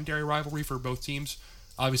a secondary rivalry for both teams.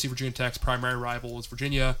 Obviously, Virginia Tech's primary rival is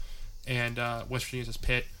Virginia, and West Virginia's is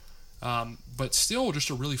Pitt. But still, just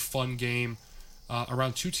a really fun game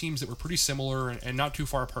around two teams that were pretty similar and not too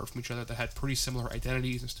far apart from each other, that had pretty similar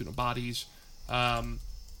identities and student bodies.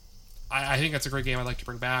 I think that's a great game I'd like to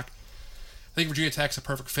bring back. I think Virginia Tech's a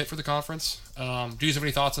perfect fit for the conference. Do you have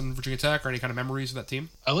any thoughts on Virginia Tech or any kind of memories of that team?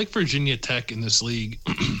 I like Virginia Tech in this league,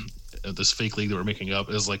 this fake league that we're making up,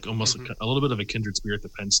 is almost a little bit of a kindred spirit to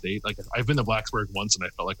Penn State. I've been to Blacksburg once, and I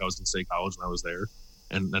felt like I was in State College when I was there.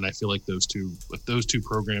 And I feel like those two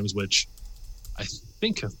programs, which I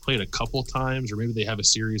think have played a couple times, or maybe they have a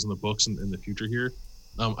series in the books in the future here.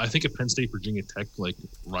 I think a Penn State Virginia Tech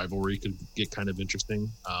rivalry could get kind of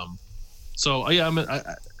interesting.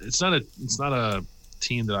 It's not a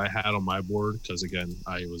team that I had on my board because, again,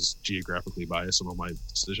 I was geographically biased on all my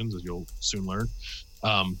decisions, as you'll soon learn.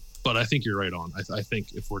 But I think you're right on. I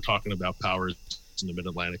think if we're talking about powers in the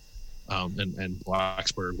Mid-Atlantic, and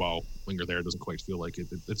Blacksburg, while Winger there doesn't quite feel like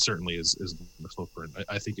it certainly is the footprint.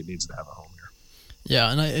 I think it needs to have a home here.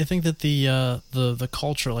 Yeah, and I think that the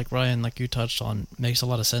culture, like Ryan, like you touched on, makes a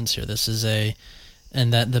lot of sense here.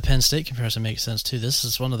 And that the Penn State comparison makes sense too. This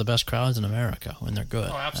is one of the best crowds in America when they're good.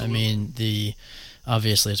 Oh, absolutely. I mean,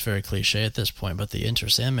 obviously it's very cliche at this point, but the Enter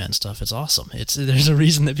Sandman stuff is awesome. There's a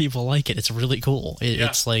reason that people like it. It's really cool.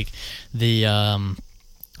 It's like the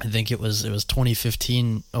I think it was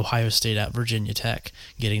 2015 Ohio State at Virginia Tech,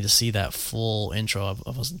 getting to see that full intro. I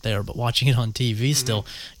wasn't there, but watching it on TV still,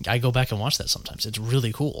 I go back and watch that sometimes. It's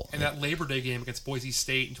really cool. And that Labor Day game against Boise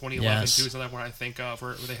State in 2011 too is another one I think of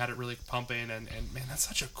where they had it really pumping, and man, that's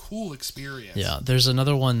such a cool experience. Yeah, there's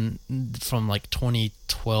another one from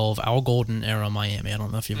 2012, Al Golden era Miami. I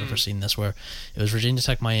don't know if you've ever seen this, where it was Virginia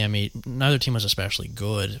Tech, Miami. Neither team was especially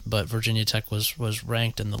good, but Virginia Tech was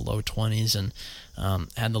ranked in the low 20s and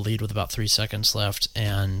had the lead with about 3 seconds left,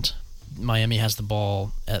 and Miami has the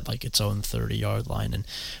ball at like its own 30-yard line, and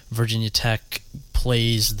Virginia Tech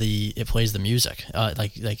plays the music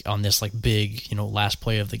like on this like big last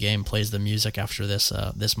play of the game, plays the music after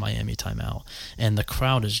this Miami timeout, and the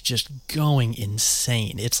crowd is just going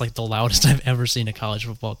insane. It's like the loudest I've ever seen a college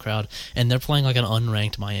football crowd, and they're playing like an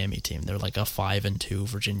unranked Miami team. They're like a 5-2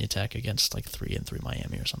 Virginia Tech against like 3-3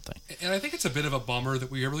 Miami or something. And I think it's a bit of a bummer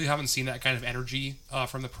that we really haven't seen that kind of energy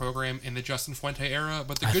from the program in the Justin Fuente era.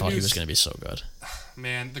 But I thought he was going to be so good.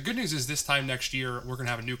 Man, the good news is this time next year we're going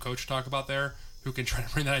to have a new coach to talk about there who can try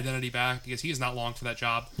to bring that identity back, because he is not long for that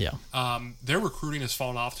job. Yeah. Their recruiting has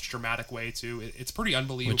fallen off this dramatic way too. It's pretty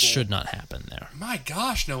unbelievable. Which should not happen there. My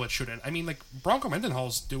gosh, no, it shouldn't. I mean, like, Bronco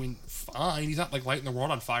Mendenhall's doing fine. He's not like lighting the world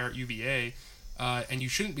on fire at UVA, and you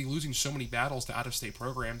shouldn't be losing so many battles to out-of-state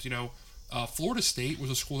programs. Florida State was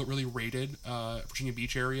a school that really rated Virginia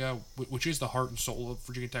Beach area, which is the heart and soul of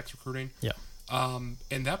Virginia Tech's recruiting. Yeah.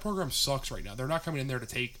 And that program sucks right now. They're not coming in there to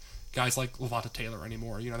take guys like Levante Taylor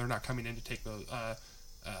anymore. They're not coming in to take the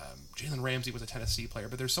Jalen Ramsey was a Tennessee player,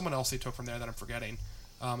 but there's someone else they took from there that I'm forgetting.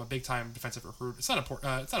 A big time defensive recruit. It's not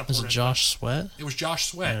important. Was it Josh Sweat? It was Josh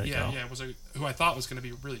Sweat. Yeah. It was who I thought was going to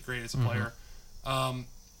be really great as a player.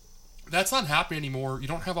 That's not happening anymore. You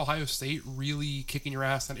don't have Ohio State really kicking your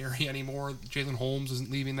ass in that area anymore. Jalen Holmes isn't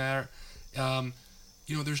leaving there.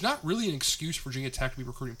 There's not really an excuse for Virginia Tech to be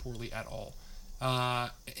recruiting poorly at all.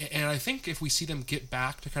 And I think if we see them get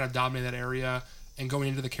back to kind of dominate that area and going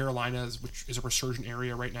into the Carolinas, which is a resurgent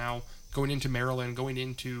area right now, going into Maryland, going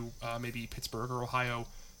into maybe Pittsburgh or Ohio,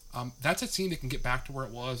 that's a team that can get back to where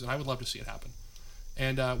it was, and I would love to see it happen.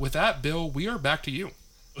 And with that, Bill, we are back to you.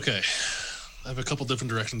 Okay. I have a couple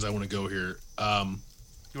different directions I want to go here.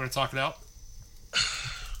 You want to talk it out?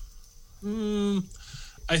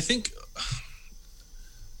 I think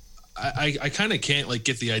I kind of can't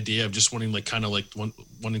get the idea of just wanting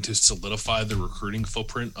wanting to solidify the recruiting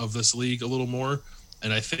footprint of this league a little more.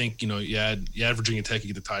 And I think you add Virginia Tech,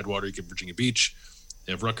 you get the Tidewater, you get Virginia Beach,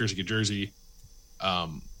 you have Rutgers, you get Jersey.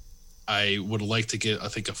 I would like to get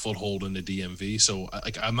a foothold in the DMV. So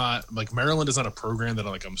I'm not Maryland is not a program that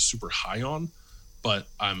I'm super high on, but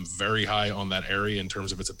I'm very high on that area in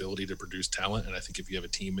terms of its ability to produce talent. And I think if you have a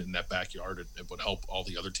team in that backyard, it would help all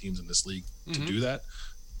the other teams in this league to do that.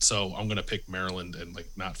 So I'm going to pick Maryland and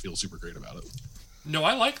not feel super great about it. No,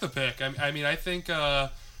 I like the pick. I mean, I think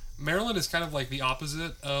Maryland is kind of like the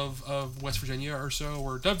opposite of West Virginia or so,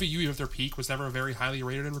 where WVU, even at their peak, was never very highly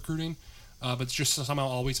rated in recruiting, but it's just somehow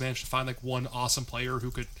always managed to find one awesome player who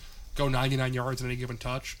could go 99 yards in any given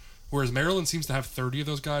touch. Whereas Maryland seems to have 30 of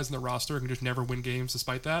those guys in their roster and can just never win games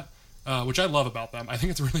despite that, which I love about them. I think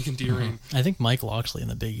it's really endearing. I think Mike Loxley in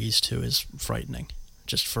the Big East, too, is frightening.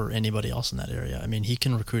 Just for anybody else in that area. I mean, he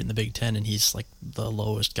can recruit in the Big Ten, and he's the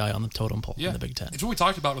lowest guy on the totem pole in the Big Ten. It's what we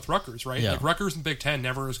talked about with Rutgers, right? Yeah. Rutgers in the Big Ten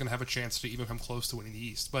never is going to have a chance to even come close to winning the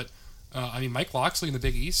East. But, Mike Loxley in the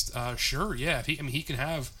Big East, sure, yeah. If he can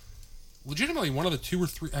have legitimately one of the two or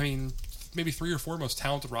three, maybe three or four most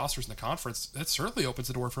talented rosters in the conference, that certainly opens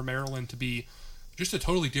the door for Maryland to be just a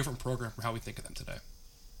totally different program from how we think of them today.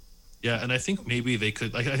 Yeah, and I think maybe they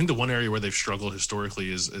could. I think the one area where they've struggled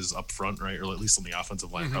historically is up front, right, or at least on the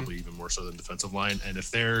offensive line, probably even more so than defensive line. And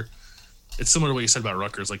if it's similar to what you said about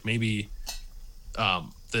Rutgers. Maybe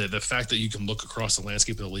the fact that you can look across the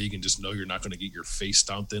landscape of the league and just know you're not going to get your face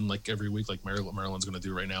stomped in every week, like Maryland's going to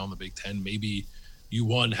do right now in the Big Ten. Maybe you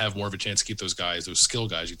have more of a chance to keep those skill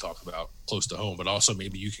guys you talked about, close to home, but also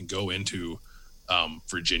maybe you can go into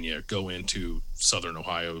Virginia, go into Southern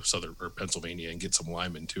Ohio, or Pennsylvania, and get some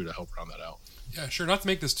linemen too to help round that out. Yeah, sure. Not to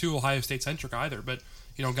make this too Ohio State centric either, but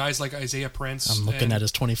guys like Isaiah Prince. I'm looking at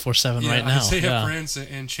his 24/7 right now. Isaiah Prince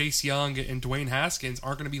and Chase Young and Dwayne Haskins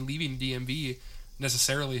aren't going to be leaving DMV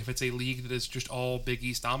necessarily if it's a league that is just all Big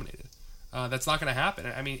East dominated. That's not going to happen.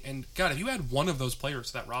 I mean, and God, if you add one of those players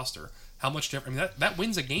to that roster, how much different? I mean, that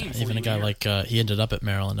wins a game. Even a guy he ended up at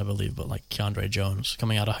Maryland, I believe, but Keandre Jones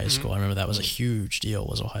coming out of high school, I remember that was a huge deal.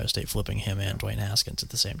 Was Ohio State flipping him and Dwayne Haskins at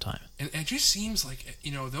the same time? And it just seems like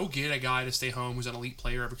they'll get a guy to stay home who's an elite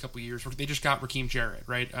player every couple of years. They just got Raheem Jarrett,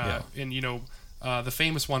 right? And the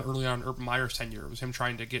famous one early on in Urban Meyer's tenure was him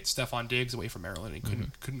trying to get Stephon Diggs away from Maryland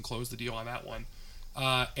and couldn't close the deal on that one.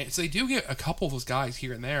 And so they do get a couple of those guys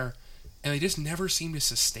here and there, and they just never seem to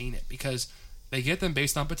sustain it because they get them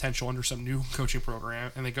based on potential under some new coaching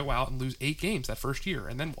program, and they go out and lose 8 games that first year.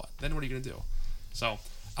 And then what? Then what are you going to do? So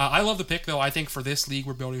I love the pick, though. I think for this league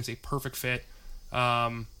we're building is a perfect fit.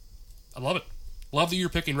 I love it. Love that you're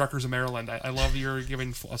picking Rutgers and Maryland. I love that you're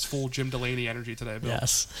giving us full Jim Delaney energy today, Bill.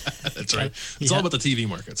 Yes. That's right. It's all about the TV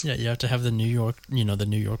markets. Yeah, you have to have the New York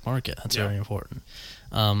market. That's very important.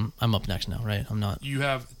 I'm up next now, right? I'm not. You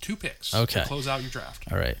have 2 picks to close out your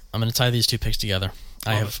draft. All right. I'm going to tie these 2 picks together.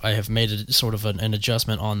 I have made a sort of an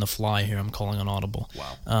adjustment on the fly here. I'm calling an audible.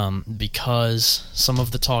 Wow. Because some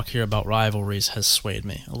of the talk here about rivalries has swayed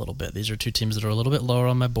me a little bit. These are 2 teams that are a little bit lower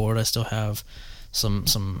on my board. I still have some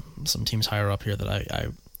teams higher up here that I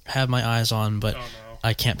have my eyes on, but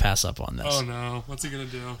I can't pass up on this. Oh no, what's he gonna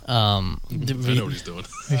do? I know what he's doing.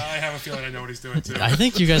 I have a feeling I know what he's doing too. I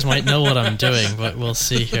think you guys might know what I'm doing, but we'll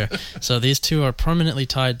see here. So these 2 are permanently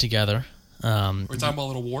tied together. We're talking about a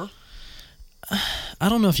little war. I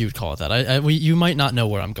don't know if you would call it that. You might not know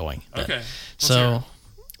where I'm going. Okay. So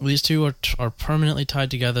these 2 are permanently tied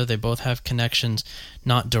together. They both have connections,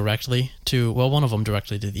 not directly to, well, one of them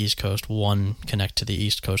directly to the East Coast, one connect to the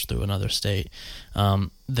East Coast through another state.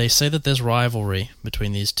 They say that this rivalry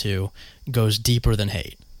between these 2 goes deeper than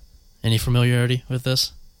hate. Any familiarity with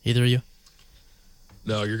this? Either of you?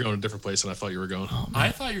 No, you're going a different place than I thought you were going. I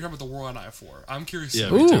thought you were talking about the war on I-4. I'm curious.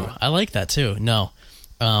 Yeah, Ooh, me too. I like that too. No.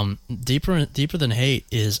 Deeper than hate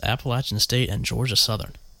is Appalachian State and Georgia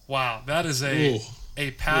Southern. Wow, that is a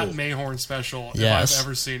Pat Mayhorn special if I've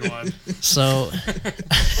ever seen one. So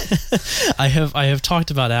I have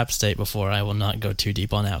talked about App State before. I will not go too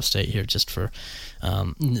deep on App State here, just for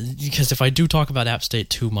because if I do talk about App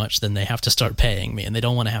State too much, then they have to start paying me, and they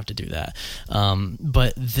don't want to have to do that.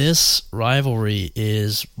 But this rivalry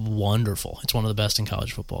is wonderful. It's one of the best in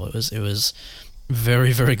college football. It was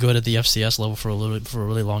very, very good at the FCS level for a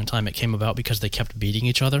really long time. It came about because they kept beating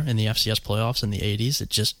each other in the FCS playoffs in the 80s. It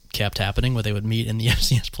just kept happening where they would meet in the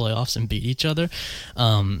FCS playoffs and beat each other.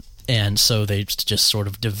 And so they just sort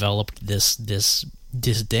of developed this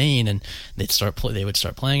disdain, and they would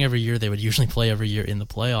start playing every year. They would usually play every year in the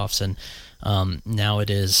playoffs, and now it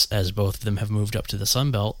is, as both of them have moved up to the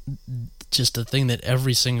Sun Belt, just a thing that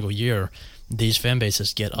every single year these fan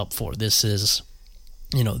bases get up for. This is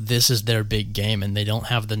their big game, and they don't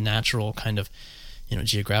have the natural kind of,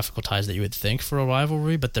 geographical ties that you would think for a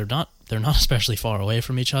rivalry, but they're not especially far away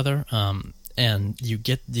from each other. And you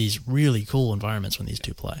get these really cool environments when these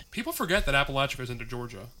 2 play. People forget that Appalachia goes into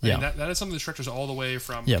Georgia. Yeah. That is something that stretches all the way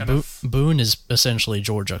from Boone is essentially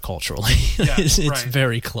Georgia culturally. Yeah, it's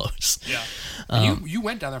very close. Yeah. And you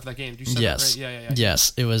went down there for that game. Did you Yes. That, right? Yeah.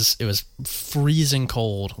 Yes, it was freezing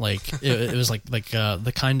cold. Like it was like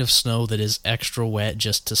the kind of snow that is extra wet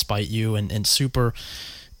just to spite you, and super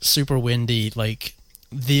super windy, like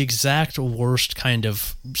the exact worst kind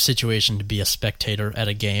of situation to be a spectator at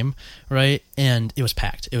a game, right? And it was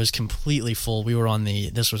packed. It was completely full. We were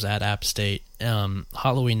this was at App State,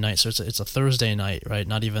 Halloween night, so it's a Thursday night, right?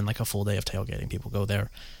 Not even like a full day of tailgating. People go there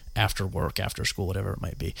after work, after school, whatever it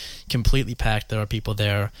might be. Completely packed. There are people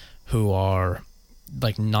there who are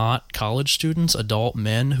like not college students, adult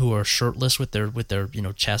men who are shirtless with their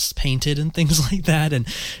chests painted and things like that, and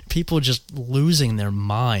people just losing their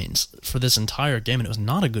minds for this entire game. And it was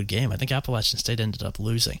not a good game. I think Appalachian State ended up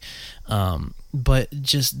losing, but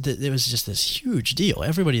just it was just this huge deal.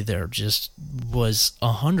 Everybody there just was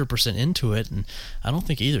 100% into it, and I don't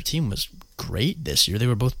think either team was great this year. They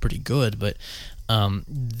were both pretty good, but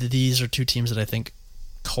these are two teams that I think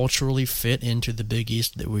culturally fit into the Big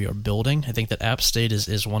East that we are building. I think that App State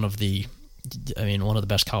is one of the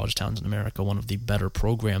best college towns in America, one of the better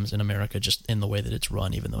programs in America, just in the way that it's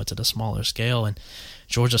run, even though it's at a smaller scale. And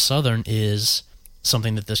Georgia Southern is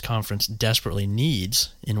something that this conference desperately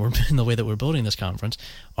needs in the way that we're building this conference.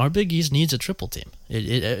 Our Big East needs a triple team.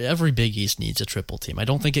 Every Big East needs a triple team. I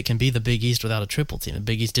don't think it can be the Big East without a triple team. The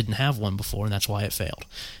Big East didn't have one before, and that's why it failed.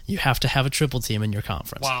 You have to have a triple team in your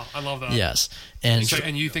conference. Wow, I love that. Yes. And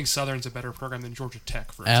you think Southern's a better program than Georgia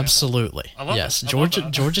Tech, for example? Absolutely. I love yes.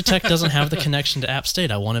 that. Georgia Tech doesn't have the connection to App State.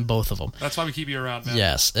 I wanted both of them. That's why we keep you around, man.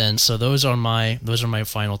 Yes, and so those are my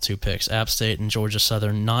final two picks: App State and Georgia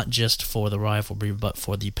Southern. Not just for the rivalry, but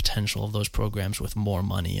for the potential of those programs with more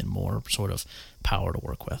money and more sort of power to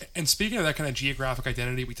work with. And speaking of that kind of geographic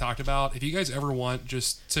identity we talked about, if you guys ever want,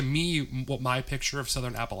 just to me, what my picture of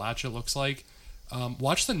Southern Appalachia looks like,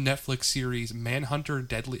 watch the Netflix series Manhunt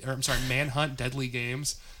Deadly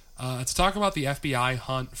Games. To talk about the FBI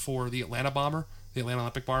hunt for the Atlanta bomber, the Atlanta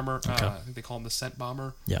Olympic bomber. Okay. I think they call him the scent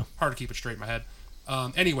bomber. Yeah. Hard to keep it straight in my head.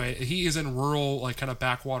 Anyway, he is in rural, like kind of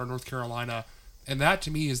backwater North Carolina. And that,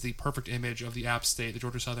 to me, is the perfect image of the App State, the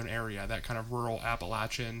Georgia Southern area, that kind of rural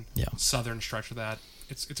Appalachian, southern stretch of that.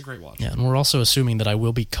 It's a great watch. Yeah, and we're also assuming that I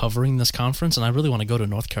will be covering this conference, and I really want to go to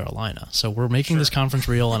North Carolina. So we're making this conference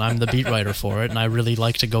real, and I'm the beat writer for it, and I really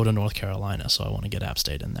like to go to North Carolina, so I want to get App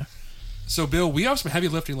State in there. So, Bill, we have some heavy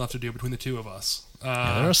lifting left to do between the two of us.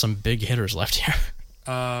 Yeah, there are some big hitters left here.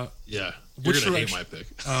 Yeah, you're Which gonna hate direction- my pick.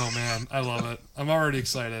 Oh man, I love it. I'm already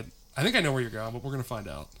excited. I think I know where you're going, but we're gonna find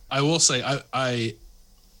out. I will say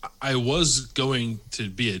I was going to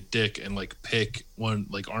be a dick and like pick one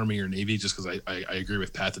like Army or Navy just because I agree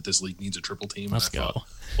with Pat that this league needs a triple team. Let's and I go. thought,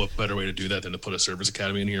 what better way to do that than to put a service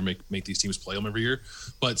academy in here and make these teams play them every year?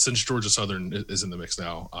 But since Georgia Southern is in the mix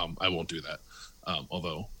now, I won't do that.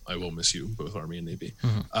 Although I will miss you, both Army and Navy.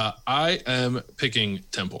 I am picking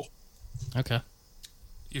Temple. Okay.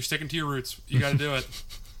 You're sticking to your roots. You got to do it.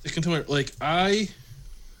 Sticking to my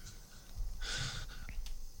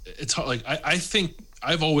it's hard. Like I think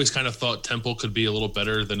I've always kind of thought Temple could be a little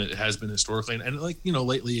better than it has been historically, and like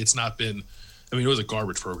lately it's not been. I mean, it was a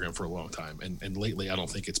garbage program for a long time, and lately I don't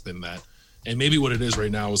think it's been that. And maybe what it is right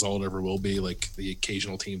now is all it ever will be, like the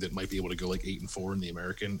occasional team that might be able to go like 8-4 in the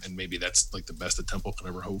American, and maybe that's like the best that Temple can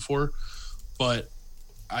ever hope for. But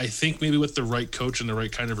I think maybe with the right coach and the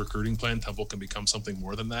right kind of recruiting plan, Temple can become something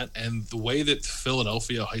more than that. And the way that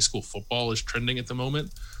Philadelphia high school football is trending at the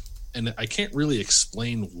moment, and I can't really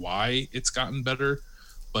explain why it's gotten better,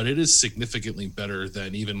 but it is significantly better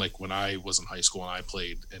than even like when I was in high school and I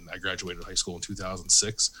played, and I graduated high school in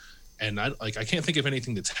 2006. And I can't think of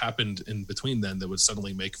anything that's happened in between then that would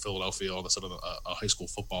suddenly make Philadelphia all of a sudden a high school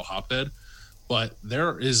football hotbed. But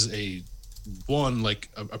there is a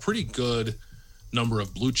pretty good number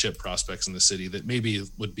of blue chip prospects in the city that maybe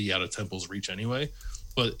would be out of Temple's reach anyway.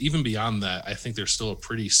 But even beyond that, I think there's still a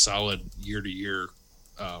pretty solid year-to-year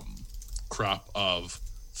crop of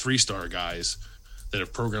 3-star guys that a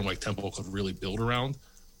program like Temple could really build around.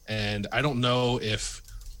 And I don't know if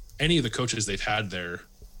any of the coaches they've had there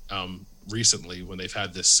recently, when they've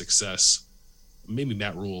had this success, maybe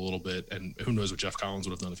Matt Rule a little bit, and who knows what Jeff Collins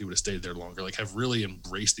would have done if he would have stayed there longer, like have really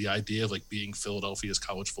embraced the idea of like being Philadelphia's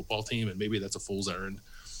college football team. And maybe that's a fool's errand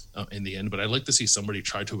in the end, but I'd like to see somebody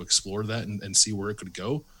try to explore that and see where it could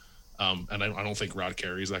go. And I don't think Rod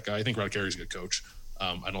Carey is that guy. I think Rod Carey's a good coach.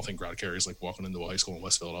 I don't think Rod Carey is like walking into a high school in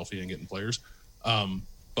West Philadelphia and getting players.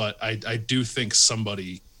 But I do think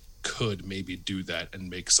somebody could maybe do that and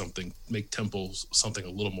make Temple something a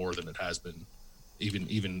little more than it has been,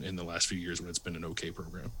 even in the last few years when it's been an okay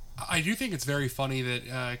program. I do think it's very funny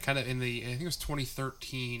that kind of I think it was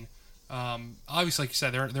 2013. Obviously, like you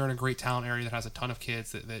said, they're in a great talent area that has a ton of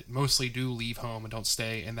kids that mostly do leave home and don't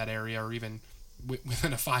stay in that area or even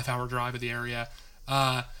within a 5-hour drive of the area.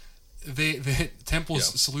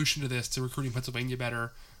 Temple's solution to this, to recruiting Pennsylvania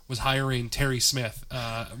better, was hiring Terry Smith,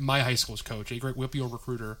 my high school's coach, a great WPIAL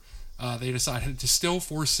recruiter. They decided to still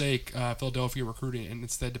forsake Philadelphia recruiting and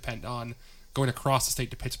instead depend on going across the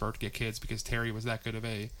state to Pittsburgh to get kids because Terry was that good of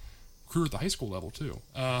a recruiter at the high school level too.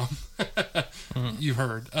 You've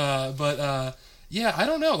heard. Yeah, I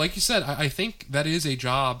don't know. Like you said, I think that is a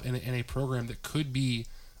job in a program that could be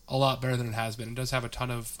a lot better than it has been. It does have a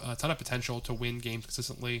ton of potential to win games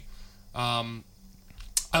consistently. I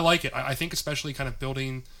like it. I think especially kind of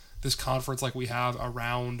building this conference like we have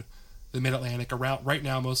around the Mid-Atlantic, around right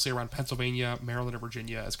now mostly around Pennsylvania, Maryland, and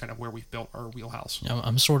Virginia is kind of where we've built our wheelhouse.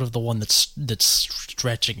 I'm sort of the one that's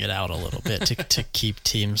stretching it out a little bit to keep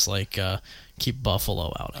teams like keep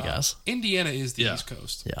Buffalo out, I guess. Indiana is the East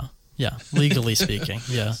Coast. Yeah. Legally speaking,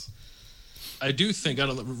 yeah. I do think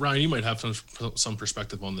Ryan, you might have some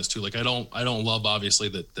perspective on this too. Like I don't love obviously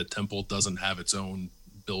that Temple doesn't have its own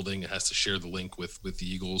building. It has to share the link with the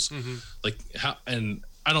Eagles. Mm-hmm. Like how, and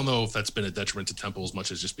I don't know if that's been a detriment to Temple as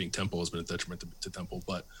much as just being Temple has been a detriment to Temple.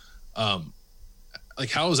 But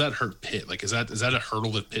like how has that hurt Pitt? Like is that a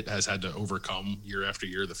hurdle that Pitt has had to overcome year after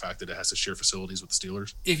year? The fact that it has to share facilities with the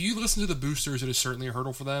Steelers. If you listen to the boosters, it is certainly a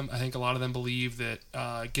hurdle for them. I think a lot of them believe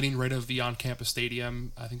that getting rid of the on-campus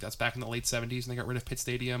stadium, I think that's back in the late 70s, and they got rid of Pitt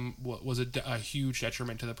Stadium, was a huge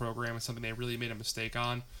detriment to the program and something they really made a mistake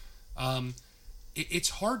on. It's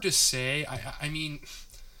hard to say. I mean,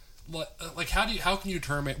 like how can you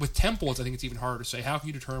determine with Temples? I think it's even harder to say. How can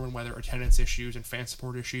you determine whether attendance issues and fan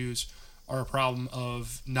support issues are a problem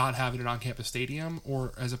of not having an on-campus stadium,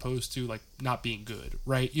 or as opposed to like not being good,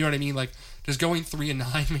 right? You know what I mean? Like, does going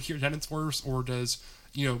 3-9 make your attendance worse, or does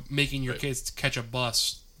making your kids catch a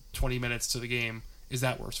bus 20 minutes to the game, is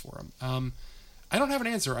that worse for them? I don't have an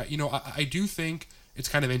answer. I do think it's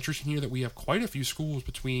kind of interesting here that we have quite a few schools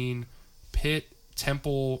between Pitt,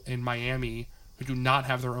 Temple, and Miami who do not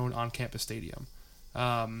have their own on-campus stadium.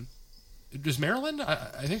 Does Maryland?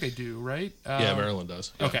 I think they do, right? Yeah, Maryland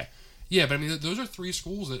does. Yeah. Okay. Yeah, but I mean, those are 3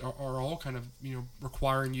 schools that are all kind of,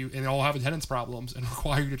 requiring you, and they all have attendance problems and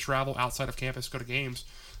require you to travel outside of campus to go to games.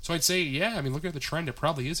 So I'd say, yeah, I mean, looking at the trend, it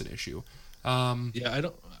probably is an issue. Yeah,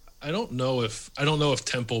 I don't know if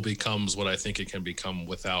Temple becomes what I think it can become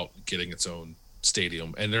without getting its own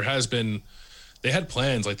stadium. And they had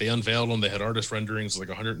plans, like they unveiled them. They had artist renderings, like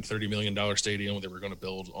 $130 million stadium they were going to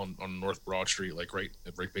build on North Broad Street, like right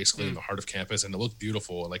basically in the heart of campus. And it looked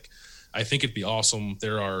beautiful. Like, I think it'd be awesome.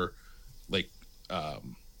 There are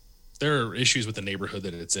issues with the neighborhood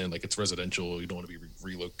that it's in. Like, it's residential. You don't want to be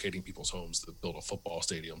relocating people's homes to build a football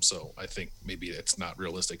stadium. So I think maybe it's not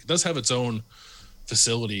realistic. It does have its own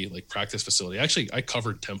facility, like practice facility. Actually, I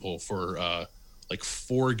covered Temple for like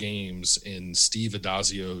 4 games in Steve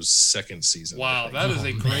Adazio's second season. Wow, that is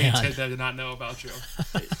a great tidbit I did not know about you.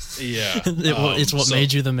 Yeah. It's what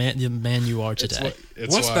made you the man you are today.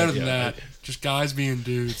 What's better than that? Just guys being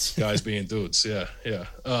dudes. Guys being dudes, yeah.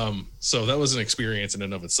 So that was an experience in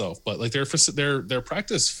and of itself. But like their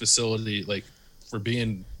practice facility, like for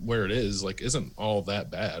being where it is, like isn't all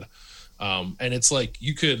that bad. And it's like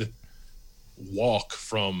you could walk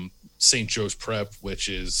from St. Joe's Prep, which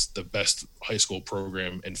is the best high school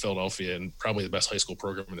program in Philadelphia and probably the best high school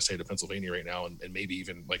program in the state of Pennsylvania right now, and maybe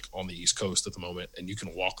even like on the East Coast at the moment. And you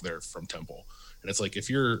can walk there from Temple. And it's like if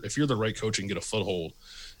you're the right coach and get a foothold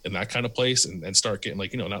in that kind of place and start getting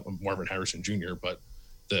like, not Marvin Harrison Jr., but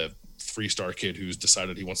the 3-star kid who's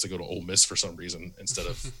decided he wants to go to Ole Miss for some reason instead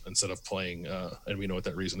of playing, and we know what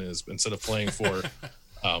that reason is, instead of playing for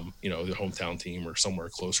the hometown team or somewhere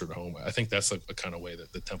closer to home. I think that's a kind of way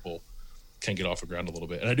that the Temple can get off the ground a little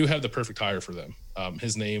bit. And I do have the perfect hire for them.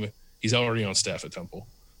 He's already on staff at Temple.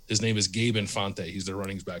 His name is Gabe Infante. He's the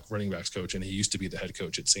running backs coach, and he used to be the head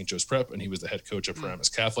coach at St. Joe's Prep, and he was the head coach at Paramus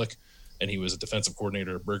Catholic, and he was a defensive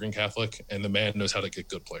coordinator at Bergen Catholic, and the man knows how to get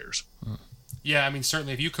good players. Yeah, I mean,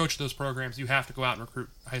 certainly if you coach those programs, you have to go out and recruit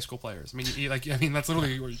high school players. I mean, that's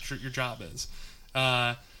literally what your job is.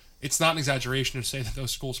 It's not an exaggeration to say that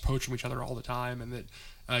those schools poach from each other all the time, and that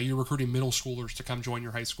you're recruiting middle schoolers to come join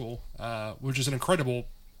your high school, which is an incredible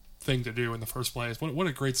thing to do in the first place. What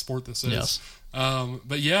a great sport this is. Yes.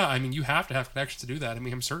 But yeah, I mean, you have to have connections to do that. I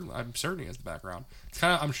mean, I'm certain he has the background. It's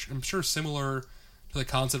kind of, I'm sure similar to the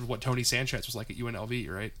concept of what Tony Sanchez was like at UNLV,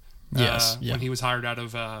 right? Yes. When he was hired out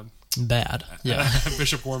of Bad. Yeah.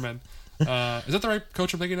 Bishop Gorman. Is that the right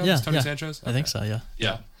coach I'm thinking of? Yeah, Is Tony yeah. Sanchez? I think so. Yeah.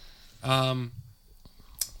 Yeah.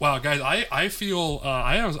 Wow, guys, I feel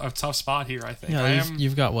I have a tough spot here. I think Yeah,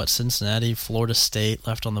 you've got what, Cincinnati, Florida State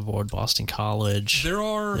left on the board, Boston College. There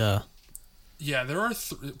are Yeah. there are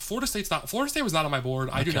Florida State was not on my board.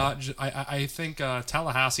 I do not. I think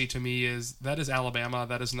Tallahassee to me is Alabama.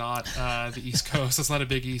 That is not the East Coast. That's not a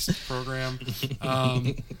Big East program.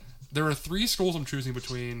 There are 3 schools I'm choosing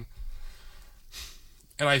between,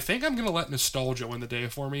 and I think I'm going to let nostalgia win the day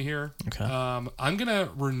for me here. Okay. I'm going to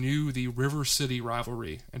renew the River City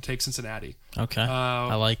rivalry and take Cincinnati. Okay.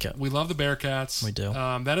 I like it. We love the Bearcats. We do.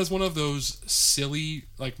 That is one of those silly,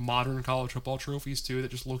 like, modern college football trophies, too,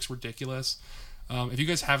 that just looks ridiculous. If you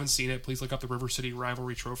guys haven't seen it, please look up the River City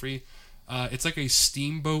rivalry trophy. It's like a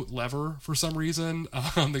steamboat lever for some reason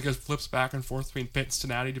that just flips back and forth between Pitt and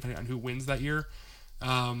Cincinnati, depending on who wins that year.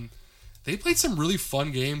 They played some really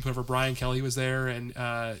fun games whenever Brian Kelly was there, and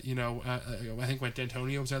I think when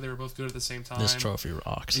D'Antonio was there, they were both good at the same time. This trophy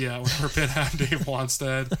rocks. Yeah, whenever Pitt had Dave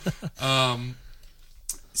Wanstead.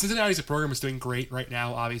 Cincinnati's a program is doing great right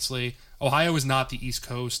now. Obviously, Ohio is not the East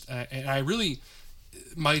Coast, and I really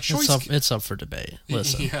my choice. It's up for debate.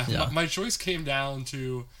 Listen, yeah. My choice came down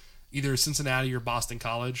to either Cincinnati or Boston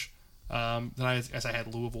College. Then I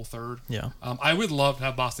had Louisville third. Yeah. I would love to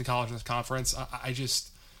have Boston College in this conference.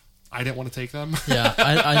 I didn't want to take them. Yeah,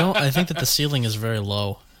 I think that the ceiling is very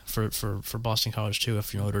low for Boston College too.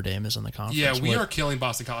 If Notre Dame is in the conference, yeah, we are killing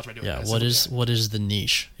Boston College by doing this. Yeah, what is the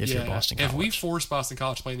niche if you're Boston College? If we force Boston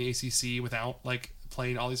College to play in the ACC without like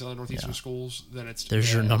playing all these other Northeastern schools, then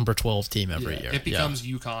there's your number 12 team every year. It becomes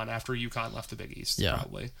UConn after UConn left the Big East,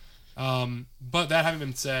 probably. But that having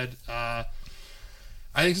been said,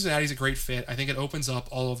 I think Cincinnati's a great fit. I think it opens up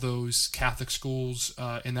all of those Catholic schools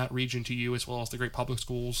in that region to you, as well as the great public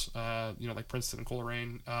schools, like Princeton and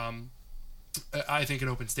Coleraine. I think it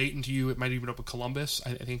opens Dayton to you. It might even open Columbus. I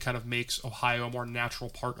think it kind of makes Ohio a more natural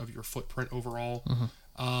part of your footprint overall.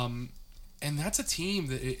 Mm-hmm. And that's a team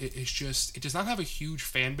that it does not have a huge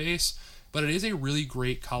fan base, but it is a really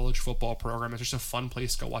great college football program. It's just a fun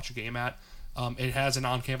place to go watch a game at. It has an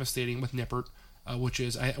on-campus stadium with Nippert. Which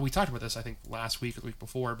is, we talked about this, I think, last week or the week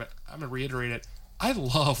before, but I'm going to reiterate it. I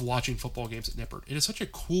love watching football games at Nippert. It is such a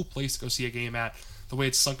cool place to go see a game at, the way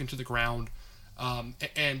it's sunk into the ground.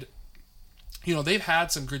 And they've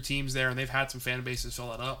had some good teams there, and they've had some fan bases fill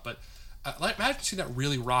that up, but imagine seeing that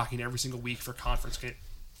really rocking every single week for conference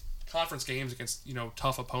games against,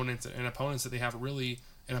 tough opponents and opponents that they have really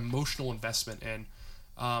an emotional investment in.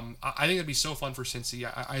 I think it'd be so fun for Cincy.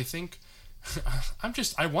 I think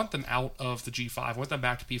I want them out of the G5. I want them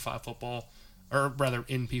back to P5 football, or rather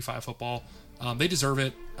in P5 football. They deserve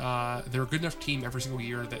it. They're a good enough team every single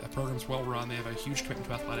year. The program's well run. They have a huge commitment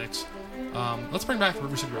to athletics. Let's bring back the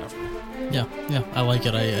River City rivalry. Yeah, I like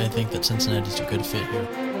it. I think that Cincinnati's a good fit here.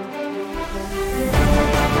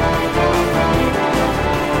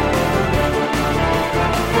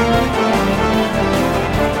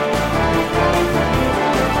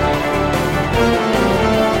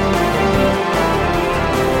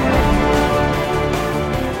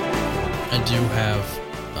 I do have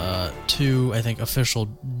two, I think, official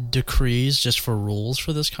decrees just for rules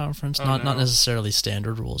for this conference. Not necessarily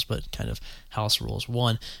standard rules, but kind of house rules.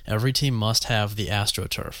 One, every team must have the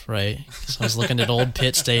AstroTurf, right? So I was looking at old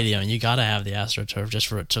Pitt Stadium, and you got to have the AstroTurf just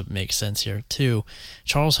for it to make sense here. Two,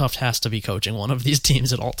 Charles Huff has to be coaching one of these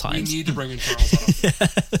teams at all times. We need to bring in Charles Huff.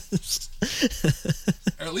 Yes.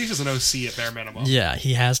 Or at least as an OC at bare minimum. Yeah,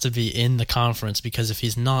 he has to be in the conference, because if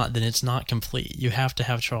he's not, then it's not complete. You have to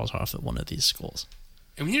have Charles Huff at one of these schools.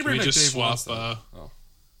 And we need to bring back Dave Watts, though.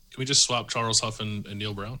 Can we just swap Charles Huff and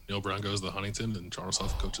Neil Brown? Neil Brown goes to Huntington, and Charles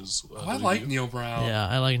Huff coaches. I like Neil Brown. Yeah,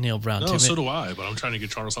 I like Neil Brown too. No, so do I. But I'm trying to get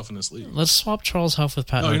Charles Huff in this league. Let's swap Charles Huff with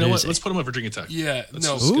Pat. No, Narduzzi. you know what? Let's put him at Virginia Tech. Yeah,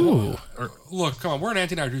 Ooh. Look, come on. We're an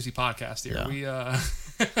anti-Narduzzi podcast here. Yeah.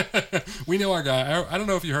 We know our guy. I don't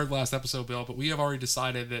know if you heard last episode, Bill, but we have already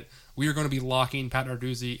decided that we are going to be locking Pat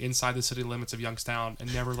Narduzzi inside the city limits of Youngstown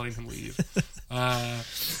and never letting him leave.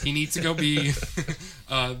 He needs to go be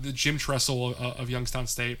the Jim Tressel of Youngstown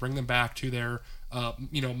State. Bring them back to their,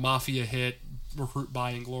 mafia hit recruit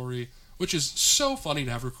buying glory, which is so funny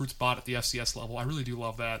to have recruits bought at the FCS level. I really do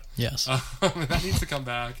love that. Yes, that needs to come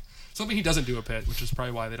back. Something he doesn't do at Pitt, which is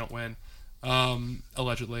probably why they don't win,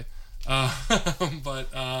 allegedly. Yeah,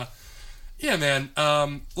 man.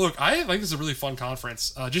 Look, I think this is a really fun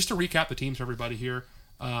conference. Just to recap the teams for everybody here,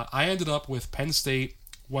 I ended up with Penn State,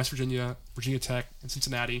 West Virginia, Virginia Tech, and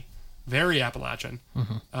Cincinnati. Very Appalachian.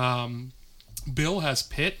 Mm-hmm. Bill has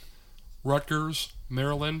Pitt, Rutgers,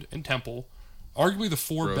 Maryland, and Temple. Arguably the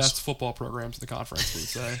four best football programs in the conference, we'd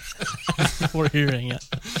say. We're hearing it.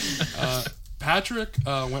 Patrick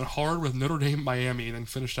went hard with Notre Dame, Miami, and then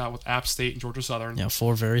finished out with App State and Georgia Southern. Yeah,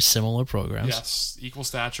 four very similar programs. Yes, equal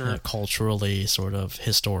stature. Culturally, sort of,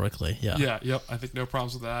 historically. Yeah. Yep. I think no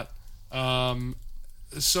problems with that.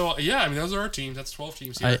 So, yeah, I mean, those are our teams. That's 12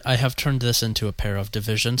 teams here. I have turned this into a pair of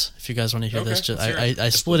divisions. If you guys want to hear this, I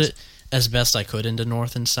split it as best I could into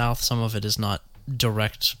North and South. Some of it is not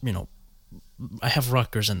direct, I have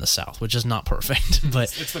Rutgers in the South, which is not perfect,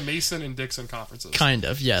 but it's the Mason and Dixon conferences. Kind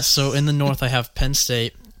of, yes. So in the North, I have Penn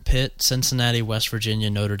State, Pitt, Cincinnati, West Virginia,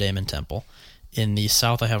 Notre Dame, and Temple. In the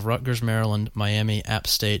South, I have Rutgers, Maryland, Miami, App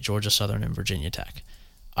State, Georgia Southern, and Virginia Tech.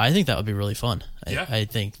 I think that would be really fun. Yeah. I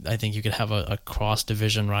think you could have a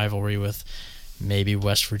cross-division rivalry with maybe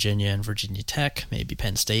West Virginia and Virginia Tech, maybe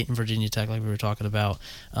Penn State and Virginia Tech, like we were talking about.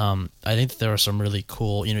 I think that there are some really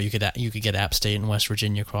cool. You could get App State and West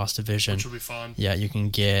Virginia cross division, which would be fun. Yeah, you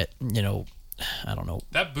can get I don't know.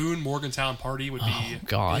 That Boone Morgantown party would be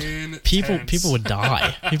intense. People would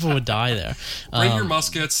die. People would die there. Bring your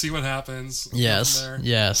muskets, see what happens.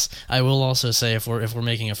 Yes. I will also say if we're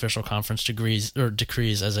making official conference decrees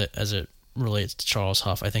as it relates to Charles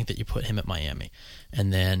Huff, I think that you put him at Miami.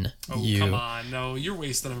 And then come on. No, you're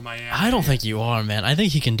wasting him in Miami. I don't think you are, man. I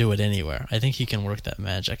think he can do it anywhere. I think he can work that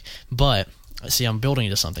magic. But, see, I'm building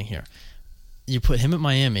to something here. You put him at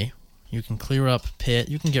Miami, you can clear up Pitt,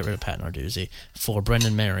 you can get rid of Pat Narduzzi for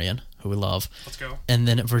Brendan Marion, who we love. Let's go. And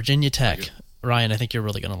then at Virginia Tech, Ryan, I think you're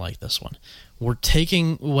really going to like this one. We're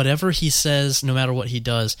taking whatever he says, no matter what he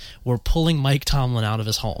does, we're pulling Mike Tomlin out of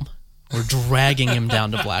his home. We're dragging him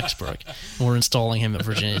down to Blacksburg. And we're installing him at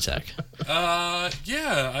Virginia Tech.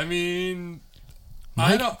 Yeah, I mean,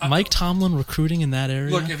 Mike Tomlin recruiting in that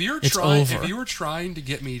area. Look, if you were trying to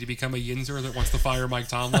get me to become a Yinzer that wants to fire Mike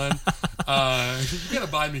Tomlin, you gotta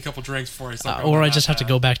buy me a couple drinks before I start. Or I just have to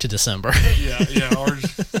go back to December. Yeah. Or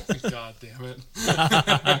God damn it.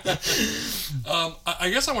 I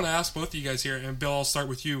guess I want to ask both of you guys here, and Bill, I'll start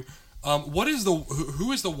with you. Who is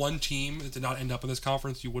the one team that did not end up in this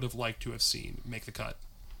conference you would have liked to have seen make the cut?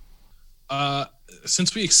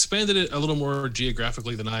 Since we expanded it a little more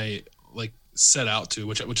geographically than I set out to,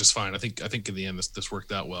 which is fine. I think in the end this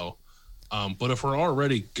worked out well. But if we're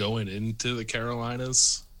already going into the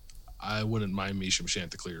Carolinas, I wouldn't mind Measham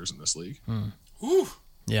Chanticleers in this league. Ooh,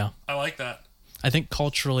 yeah, I like that. I think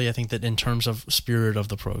culturally, I think that in terms of spirit of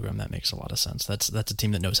the program, that makes a lot of sense. That's a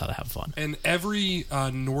team that knows how to have fun. And every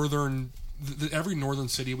northern every northern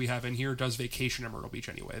city we have in here does vacation in Myrtle Beach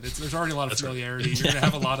anyway. There's already a lot of familiarity. You're going to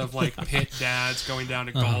have a lot of like Pitt dads going down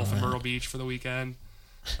to golf in Myrtle Beach for the weekend.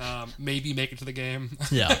 Maybe make it to the game.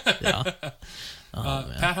 Yeah.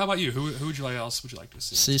 Pat, how about you? Who would you like else would you like to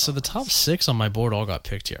see? See, so the top 6 on my board all got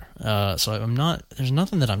picked here. So I'm not. There's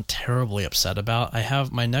nothing that I'm terribly upset about. I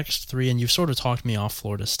have my next 3, and you've sort of talked me off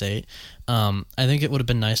Florida State. I think it would have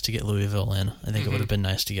been nice to get Louisville in. I think it would have been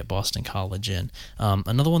nice to get Boston College in.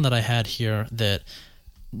 Another one that I had here that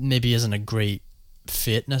maybe isn't a great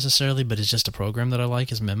fit necessarily, but it's just a program that I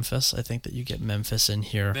like is Memphis. I think that you get Memphis in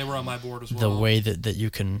here. They were on my board as well. The way that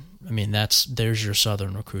you can, I mean, there's your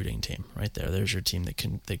Southern recruiting team right there. There's your team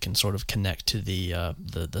that can sort of connect to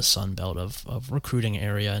the Sun Belt of recruiting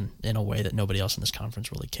area in a way that nobody else in this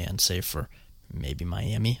conference really can, save for maybe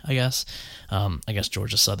Miami, I guess. I guess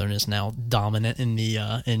Georgia Southern is now dominant in the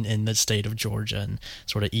in the state of Georgia and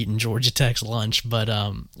sort of eating Georgia Tech's lunch. But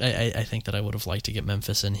I think that I would have liked to get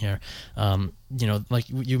Memphis in here. Like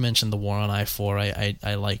you mentioned the war on I-4.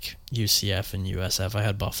 I like UCF and USF. I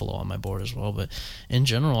had Buffalo on my board as well. But in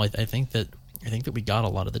general, I think that we got a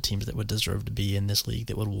lot of the teams that would deserve to be in this league,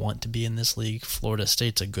 that would want to be in this league. Florida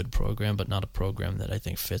State's a good program, but not a program that I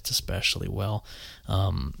think fits especially well.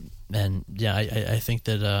 And yeah, I think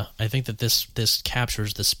that this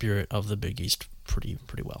captures the spirit of the Big East pretty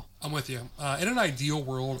well. I'm with you. In an ideal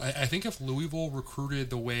world, I think if Louisville recruited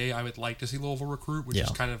the way I would like to see Louisville recruit, which is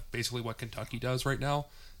kind of basically what Kentucky does right now,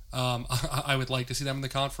 I would like to see them in the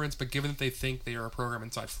conference. But given that they think they are a program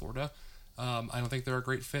inside Florida, I don't think they're a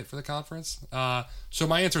great fit for the conference. So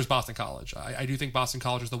my answer is Boston College. I do think Boston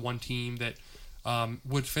College is the one team that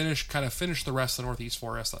would finish the rest of the Northeast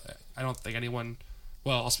for us. I don't think anyone.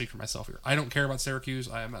 Well, I'll speak for myself here. I don't care about Syracuse.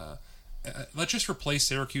 Let's just replace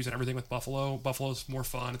Syracuse and everything with Buffalo. Buffalo's more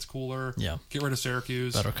fun. It's cooler. Yeah. Get rid of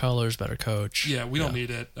Syracuse. Better colors, better coach. Yeah, we don't need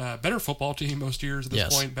it. Better football team most years at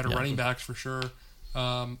this point. Better running backs for sure.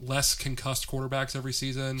 Less concussed quarterbacks every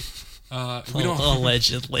season. We don't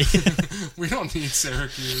allegedly. We don't need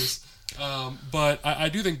Syracuse. But I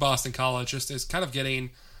do think Boston College just is kind of getting,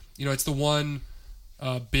 it's the one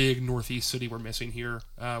big Northeast city we're missing here.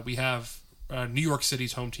 We have New York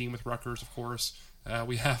City's home team with Rutgers, of course.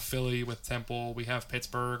 We have Philly with Temple. We have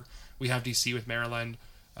Pittsburgh. We have DC with Maryland.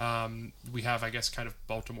 We have, I guess, kind of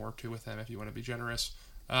Baltimore too with them, if you want to be generous.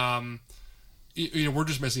 We're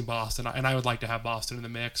just missing Boston, and I would like to have Boston in the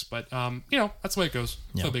mix, but that's the way it goes.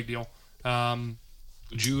 It's no big deal.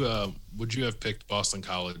 Would you have picked Boston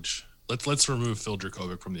College? Let's remove Phil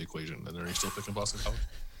Dracovic from the equation, and are you still picking Boston College?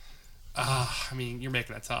 You're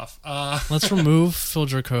making it tough. Let's remove Phil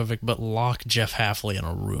Dracovic, but lock Jeff Hafley in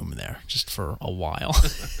a room there just for a while.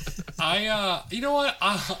 You know what?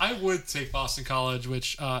 I would take Boston College,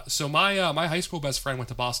 which so my high school best friend went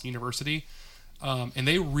to Boston University, and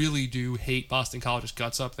they really do hate Boston College's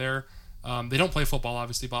guts up there. They don't play football,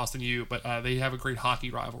 obviously, Boston U, but they have a great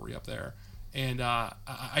hockey rivalry up there. And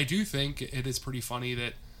I do think it is pretty funny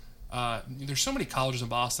that there's so many colleges in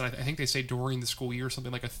Boston. I think they say during the school year,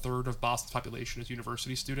 something like a third of Boston's population is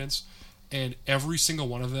university students. And every single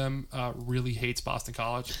one of them really hates Boston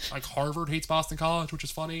College. Like Harvard hates Boston College, which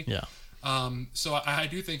is funny. Yeah. So I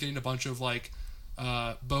do think getting a bunch of like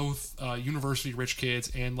both university rich kids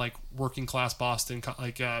and like working class Boston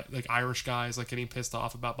like Irish guys like getting pissed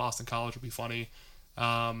off about Boston College would be funny.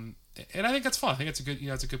 And I think that's fun. I think it's a good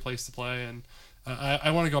it's a good place to play, and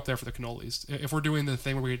I want to go up there for the cannolis. If we're doing the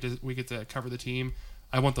thing where we get to cover the team,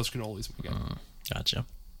 I want those cannolis again. Gotcha.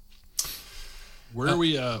 Where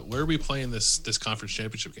are we playing this conference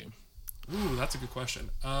championship game? Ooh, that's a good question.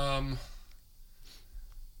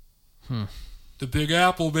 The Big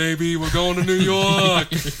Apple, baby. We're going to New York.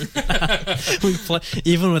 We play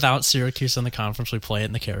even without Syracuse in the conference. We play it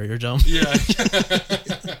in the Carrier Dome. Yeah.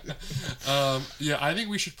 I think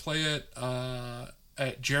we should play it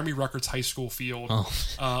at Jeremy Ruckert's high school field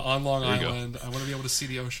on Long Island. I want to be able to see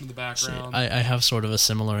the ocean in the background. I have sort of a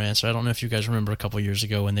similar answer. I don't know if you guys remember a couple years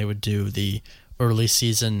ago when they would do the early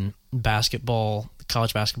season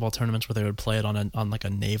college basketball tournaments where they would play it on like a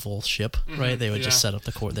naval ship, right? They would just set up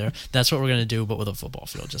the court there. That's what we're going to do, but with a football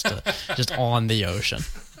field, just on the ocean.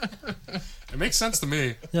 It makes sense to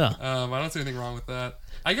me. Yeah. I don't see anything wrong with that.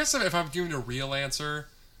 I guess if I'm giving a real answer,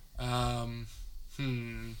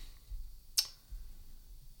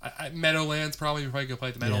 Meadowlands probably go play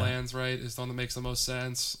at the Meadowlands, right? Is the one that makes the most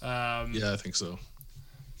sense. Yeah, I think so.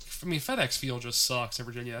 I mean, FedEx Field just sucks in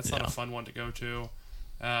Virginia. That's not a fun one to go to.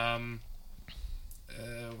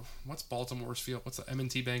 what's Baltimore's field? What's the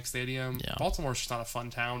M&T Bank Stadium? Yeah. Baltimore's just not a fun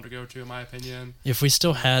town to go to, in my opinion. If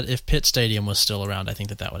Pitt Stadium was still around, I think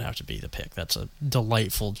that would have to be the pick. That's a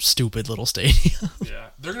delightful, stupid little stadium. Yeah,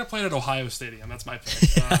 they're going to play it at Ohio Stadium. That's my pick.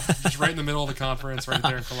 Just right in the middle of the conference, right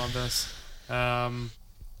there in Columbus.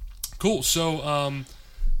 Cool. So,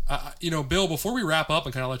 Bill, before we wrap up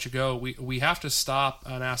and kind of let you go, we have to stop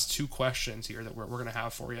and ask 2 questions here that we're going to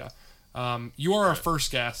have for you. You are our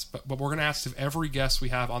first guest, but we're going to ask of every guest we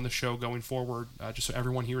have on the show going forward, just so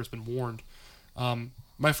everyone here has been warned.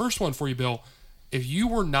 My first one for you, Bill, if you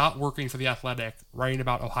were not working for The Athletic, writing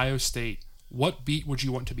about Ohio State, what beat would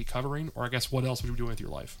you want to be covering, or I guess what else would you be doing with your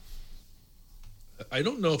life? I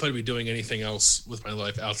don't know if I'd be doing anything else with my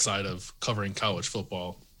life outside of covering college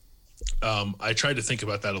football. I tried to think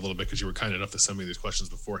about that a little bit because you were kind enough to send me these questions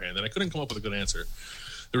beforehand, and I couldn't come up with a good answer.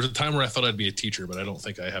 There was a time where I thought I'd be a teacher, but I don't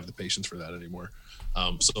think I have the patience for that anymore.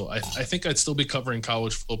 So I think I'd still be covering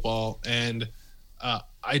college football, and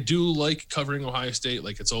I do like covering Ohio State.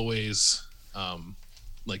 Like, it's always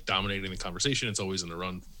like dominating the conversation. It's always in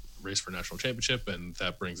the race for national championship, and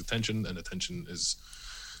that brings attention, and attention is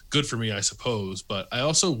good for me, I suppose. But I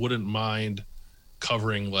also wouldn't mind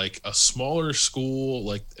covering like a smaller school,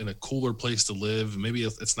 like in a cooler place to live. Maybe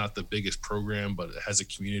it's not the biggest program, but it has a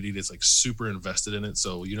community that's like super invested in it.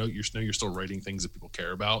 So, you're still writing things that people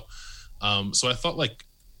care about. So I thought like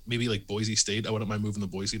maybe like Boise State. I wouldn't mind moving to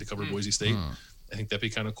Boise to cover Boise State. I think that'd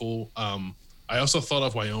be kind of cool. I also thought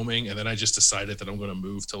of Wyoming, and then I just decided that I'm going to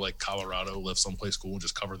move to like Colorado, live someplace cool, and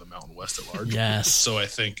just cover the Mountain West at large. Yes. So I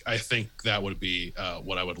think that would be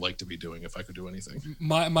what I would like to be doing if I could do anything.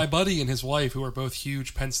 My buddy and his wife, who are both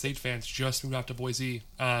huge Penn State fans, just moved out to Boise.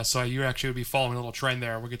 So you actually would be following a little trend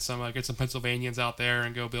there. We'll get some Pennsylvanians out there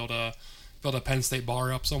and go build a Penn State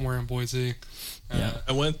bar up somewhere in Boise. Yeah.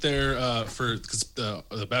 I went there because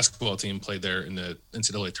the basketball team played there in the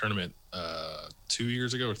NCAA tournament 2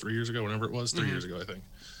 years ago or 3 years ago, whenever it was, 3 years ago, I think.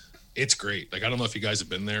 It's great. Like, I don't know if you guys have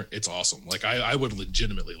been there. It's awesome. Like, I would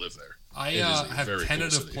legitimately live there. I have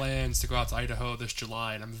tentative plans to go out to Idaho this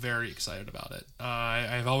July, and I'm very excited about it.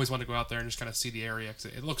 I've always wanted to go out there and just kind of see the area because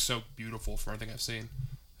it looks so beautiful from everything I've seen.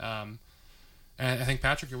 And I think,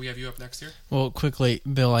 Patrick, we have you up next here. Well, quickly,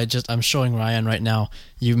 Bill, I'm showing Ryan right now.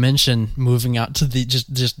 You mentioned moving out to the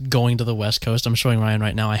just going to the West Coast. I'm showing Ryan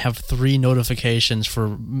right now. I have 3 notifications for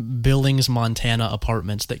Billings, Montana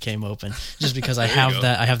apartments that came open just because I have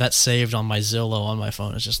that. I have that saved on my Zillow on my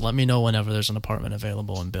phone. It's just let me know whenever there's an apartment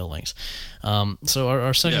available in Billings. So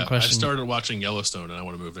our second question. I started watching Yellowstone, and I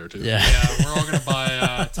want to move there too. Yeah, we're all going to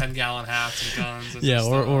buy 10-gallon hats and guns.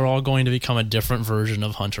 And we're all going to become a different version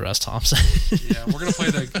of Hunter S. Thompson. Yeah, we're going to play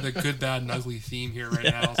the good, bad, and ugly theme here right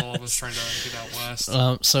now as all of us trying to get out west.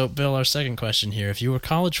 So, Bill, our second question here. If you were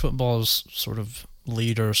college football's sort of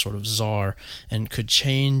leader, sort of czar, and could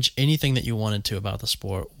change anything that you wanted to about the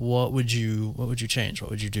sport, what would you change? What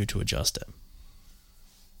would you do to adjust it?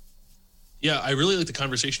 Yeah, I really like the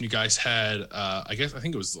conversation you guys had. I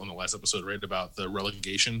think it was on the last episode, right, about the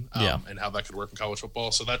relegation and how that could work in college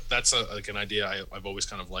football. So that's an idea I've always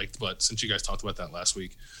kind of liked. But since you guys talked about that last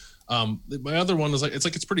week, my other one is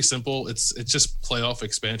it's pretty simple. It's just playoff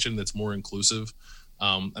expansion that's more inclusive.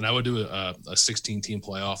 And I would do a 16-team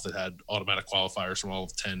playoff that had automatic qualifiers from all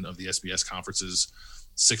 10 of the SBS conferences,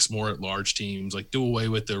 6 more at large teams. Like, do away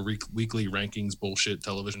with the weekly rankings bullshit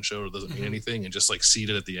television show that doesn't mean anything, and just like seed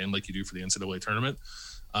it at the end like you do for the NCAA tournament.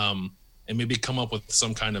 And maybe come up with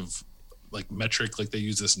some kind of like metric, like they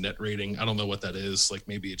use this net rating. I don't know what that is. Like,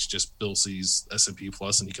 maybe it's just Bill sees S&P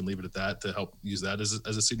plus and he can leave it at that to help use that as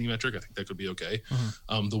a seeding metric. I think that could be okay.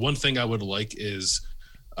 The one thing I would like is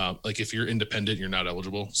like if you're independent, you're not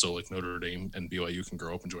eligible. So like Notre Dame and BYU can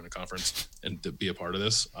grow up and join a conference and to be a part of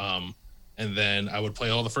this. And then I would play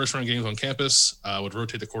all the first round games on campus. I would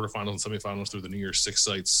rotate the quarterfinals and semifinals through the New Year's 6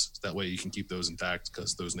 sites. That way you can keep those intact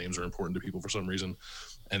because those names are important to people for some reason.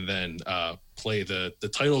 And then play the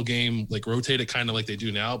title game, like rotate it kind of like they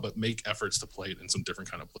do now, but make efforts to play it in some different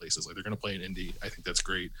kind of places. Like they're going to play in Indy. I think that's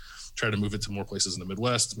great. Try to move it to more places in the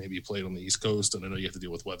Midwest. Maybe play it on the East Coast. And I know you have to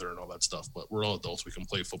deal with weather and all that stuff, but we're all adults. We can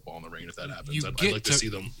play football in the rain if that happens. I'd like to see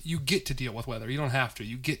them. You get to deal with weather. You don't have to.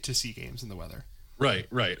 You get to see games in the weather. Right.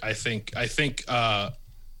 I think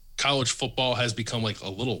college football has become like a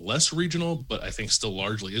little less regional, but I think still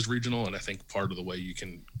largely is regional. And I think part of the way you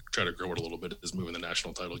can try to grow it a little bit is moving the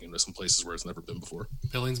national title game to some places where it's never been before.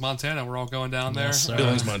 Billings, Montana. We're all going down there. Yes,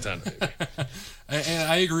 Billings, Montana.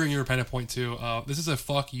 And I agree on your pen point too. This is a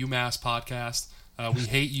fuck UMass podcast. We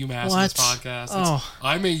hate UMass in this podcast.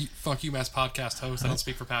 I'm a fuck UMass podcast host. I don't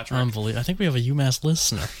speak for Patrick. Unbelievable. I think we have a UMass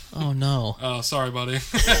listener. Oh, no. Oh, sorry, buddy.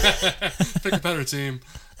 Pick a better team.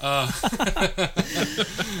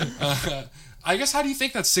 I guess, how do you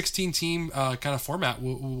think that 16-team kind of format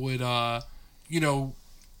would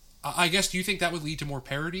I guess, do you think that would lead to more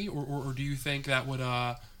parity, or do you think that would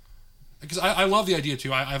because I love the idea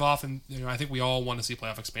too. I've often, I think we all want to see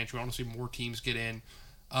playoff expansion. We want to see more teams get in.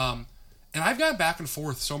 And I've gone back and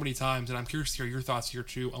forth so many times, and I'm curious to hear your thoughts here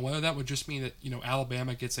too, on whether that would just mean that,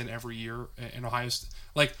 Alabama gets in every year and Ohio State,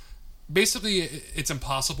 like, basically it's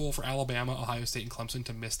impossible for Alabama, Ohio State, and Clemson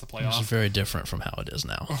to miss the playoff. It's very different from how it is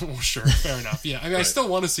now. Well, sure, fair enough. Yeah, I mean, right. I still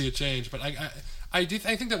want to see it change, but I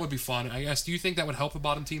think that would be fun. I guess, do you think that would help the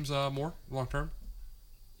bottom teams more long term?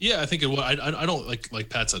 Yeah, I think it would. I don't like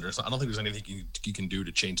Pat said. I don't think there's anything you can do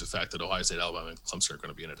to change the fact that Ohio State, Alabama, and Clemson are going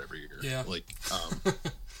to be in it every year. Yeah. Like,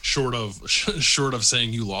 short of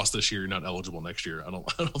saying you lost this year, you're not eligible next year. I don't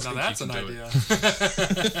think that's you can an do idea.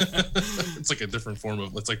 It's like a different form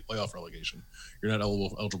of. It's like playoff relegation. You're not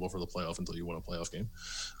eligible for the playoff until you win a playoff game.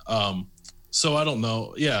 So I don't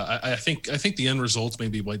know. Yeah, I think the end results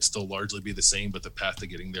might still largely be the same, but the path to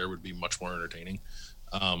getting there would be much more entertaining.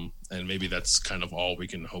 And maybe that's kind of all we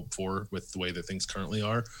can hope for with the way that things currently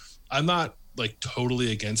are. I'm not like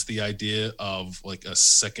totally against the idea of like a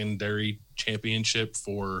secondary championship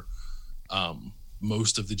for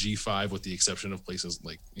most of the G5, with the exception of places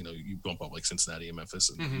like, you bump up like Cincinnati and Memphis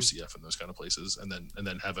and UCF and those kind of places, and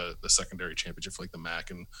then have a secondary championship for like the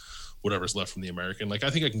MAC and whatever's left from the American. Like, I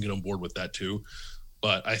think I can get on board with that too.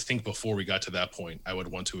 But I think before we got to that point, I would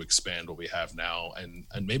want to expand what we have now. And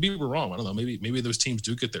maybe we're wrong. I don't know. Maybe those teams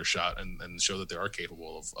do get their shot and show that they are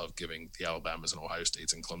capable of giving the Alabamas and Ohio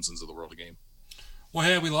States and Clemsons of the world a game. Well,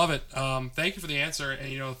 hey, we love it. Thank you for the answer.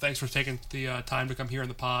 And, thanks for taking the time to come here in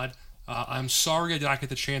the pod. I'm sorry I did not get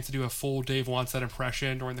the chance to do a full Dave Wannstedt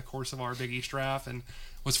impression during the course of our Big East draft, and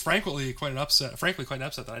was frankly quite upset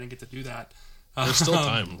that I didn't get to do that. There's still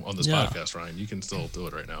time on this podcast, Ryan. You can still do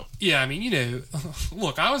it right now. Yeah, I mean,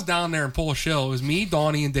 look, I was down there in Polish Hill. It was me,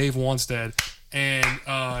 Donnie, and Dave Wannstedt. And,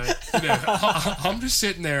 I'm just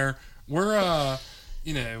sitting there. We're, I'm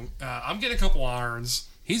getting a couple irons.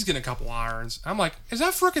 He's getting a couple irons. I'm like, is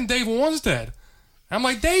that freaking Dave Wannstedt? I'm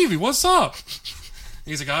like, Davey, what's up?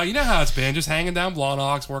 He's like, oh, you know how it's been, just hanging down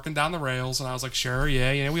Blawnox, working down the rails. And I was like, sure,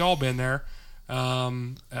 yeah, we all been there.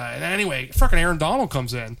 And anyway, freaking Aaron Donald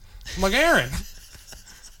comes in. I'm like, Aaron,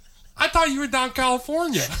 I thought you were down in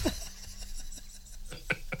California.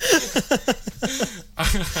 I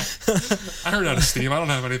heard out of steam. I don't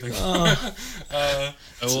have anything. I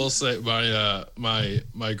will say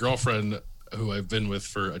my girlfriend, who I've been with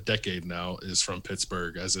for a decade now, is from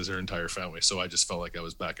Pittsburgh, as is her entire family. So I just felt like I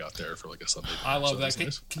was back out there for like a Sunday. I love that.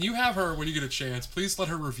 Can you have her, when you get a chance, please let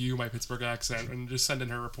her review my Pittsburgh accent and just send in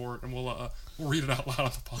her report, and we'll read it out loud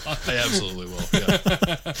on the pod. I absolutely will.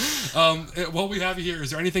 Yeah. While we have you here,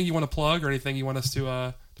 is there anything you want to plug or anything you want us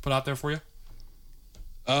to put out there for you?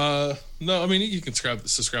 No, I mean, you can subscribe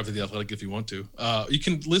to The Athletic if you want to. You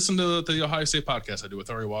can listen to the Ohio State podcast I do with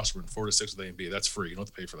Ari Wasserman, 4 to 6 with A&B. That's free. You don't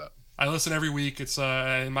have to pay for that. I listen every week. It's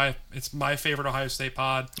my favorite Ohio State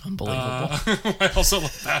pod. Unbelievable. I also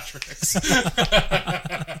love Patrick's.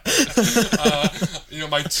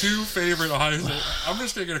 My 2 favorite Ohio State. I'm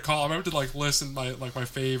just gonna get a call. I'm going to listen my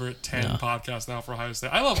favorite 10 podcasts now for Ohio State.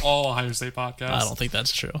 I love all Ohio State podcasts. I don't think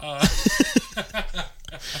that's true.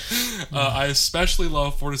 I especially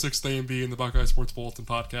love 4 to 6 A&B and the Buckeye Sports Bulletin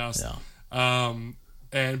podcast. Yeah.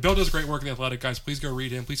 And Bill does great work in The Athletic, guys. Please go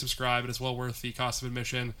read him. Please subscribe. It is well worth the cost of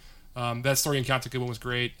admission. That story in Count to Good One was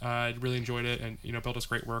great. I really enjoyed it, and Bill does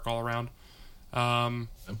great work all around.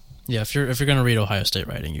 Yeah, if you're going to read Ohio State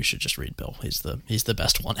writing, you should just read Bill. He's the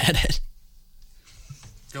best one at it.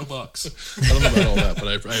 Go Bucks. I don't know about all that,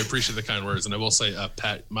 but I appreciate the kind words. And I will say,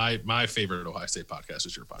 Pat, my favorite Ohio State podcast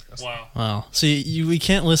is your podcast. Wow. See, we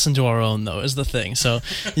can't listen to our own, though, is the thing. So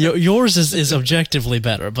yours is objectively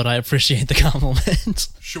better, but I appreciate the compliment.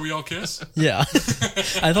 Should we all kiss? Yeah.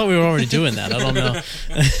 I thought we were already doing that. I don't know.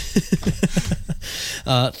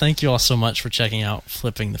 Thank you all so much for checking out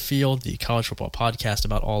Flipping the Field, the college football podcast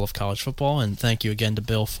about all of college football. And thank you again to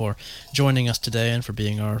Bill for joining us today and for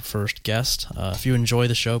being our first guest. If you enjoy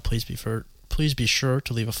the show, please be sure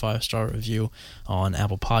to leave a 5-star review on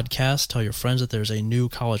Apple Podcasts. Tell your friends that there's a new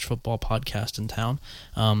college football podcast in town.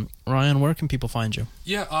 Ryan, where can people find you?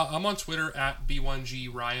 Yeah, I'm on Twitter at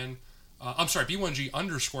B1GRyan. I'm sorry,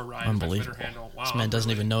 B1G_Ryan. Unbelievable. Twitter handle. Wow, this man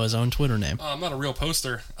doesn't even know his own Twitter name. I'm not a real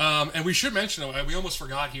poster. And we should mention, we almost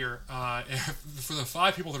forgot here, for the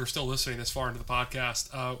 5 people that are still listening this far into the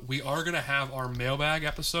podcast, we are going to have our mailbag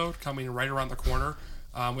episode coming right around the corner.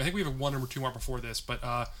 I think we have 1 or 2 more before this,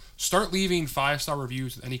 but start leaving 5-star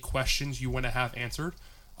reviews with any questions you want to have answered.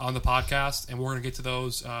 on the podcast, and we're going to get to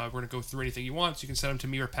those. We're going to go through anything you want. So you can send them to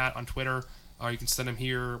me or Pat on Twitter, or you can send them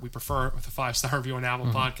here. We prefer it with a 5-star review on Apple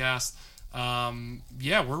Podcast.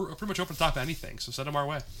 Yeah, we're pretty much open to talk about anything, so send them our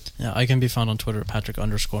way. Yeah, I can be found on Twitter at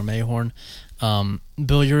Patrick_Mayhorn.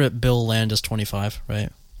 Bill, you're at Bill Landis 25, right?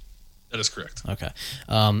 That is correct. Okay.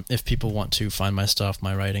 If people want to find my stuff,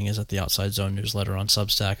 my writing is at the Outside Zone newsletter on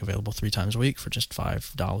Substack, available 3 times a week for just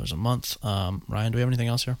 $5 a month. Ryan, do we have anything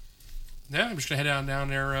else here? Yeah, I'm just going to head down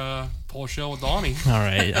there, pull a show with Donnie. All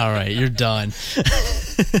right, you're done.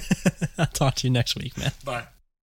 I'll talk to you next week, man. Bye.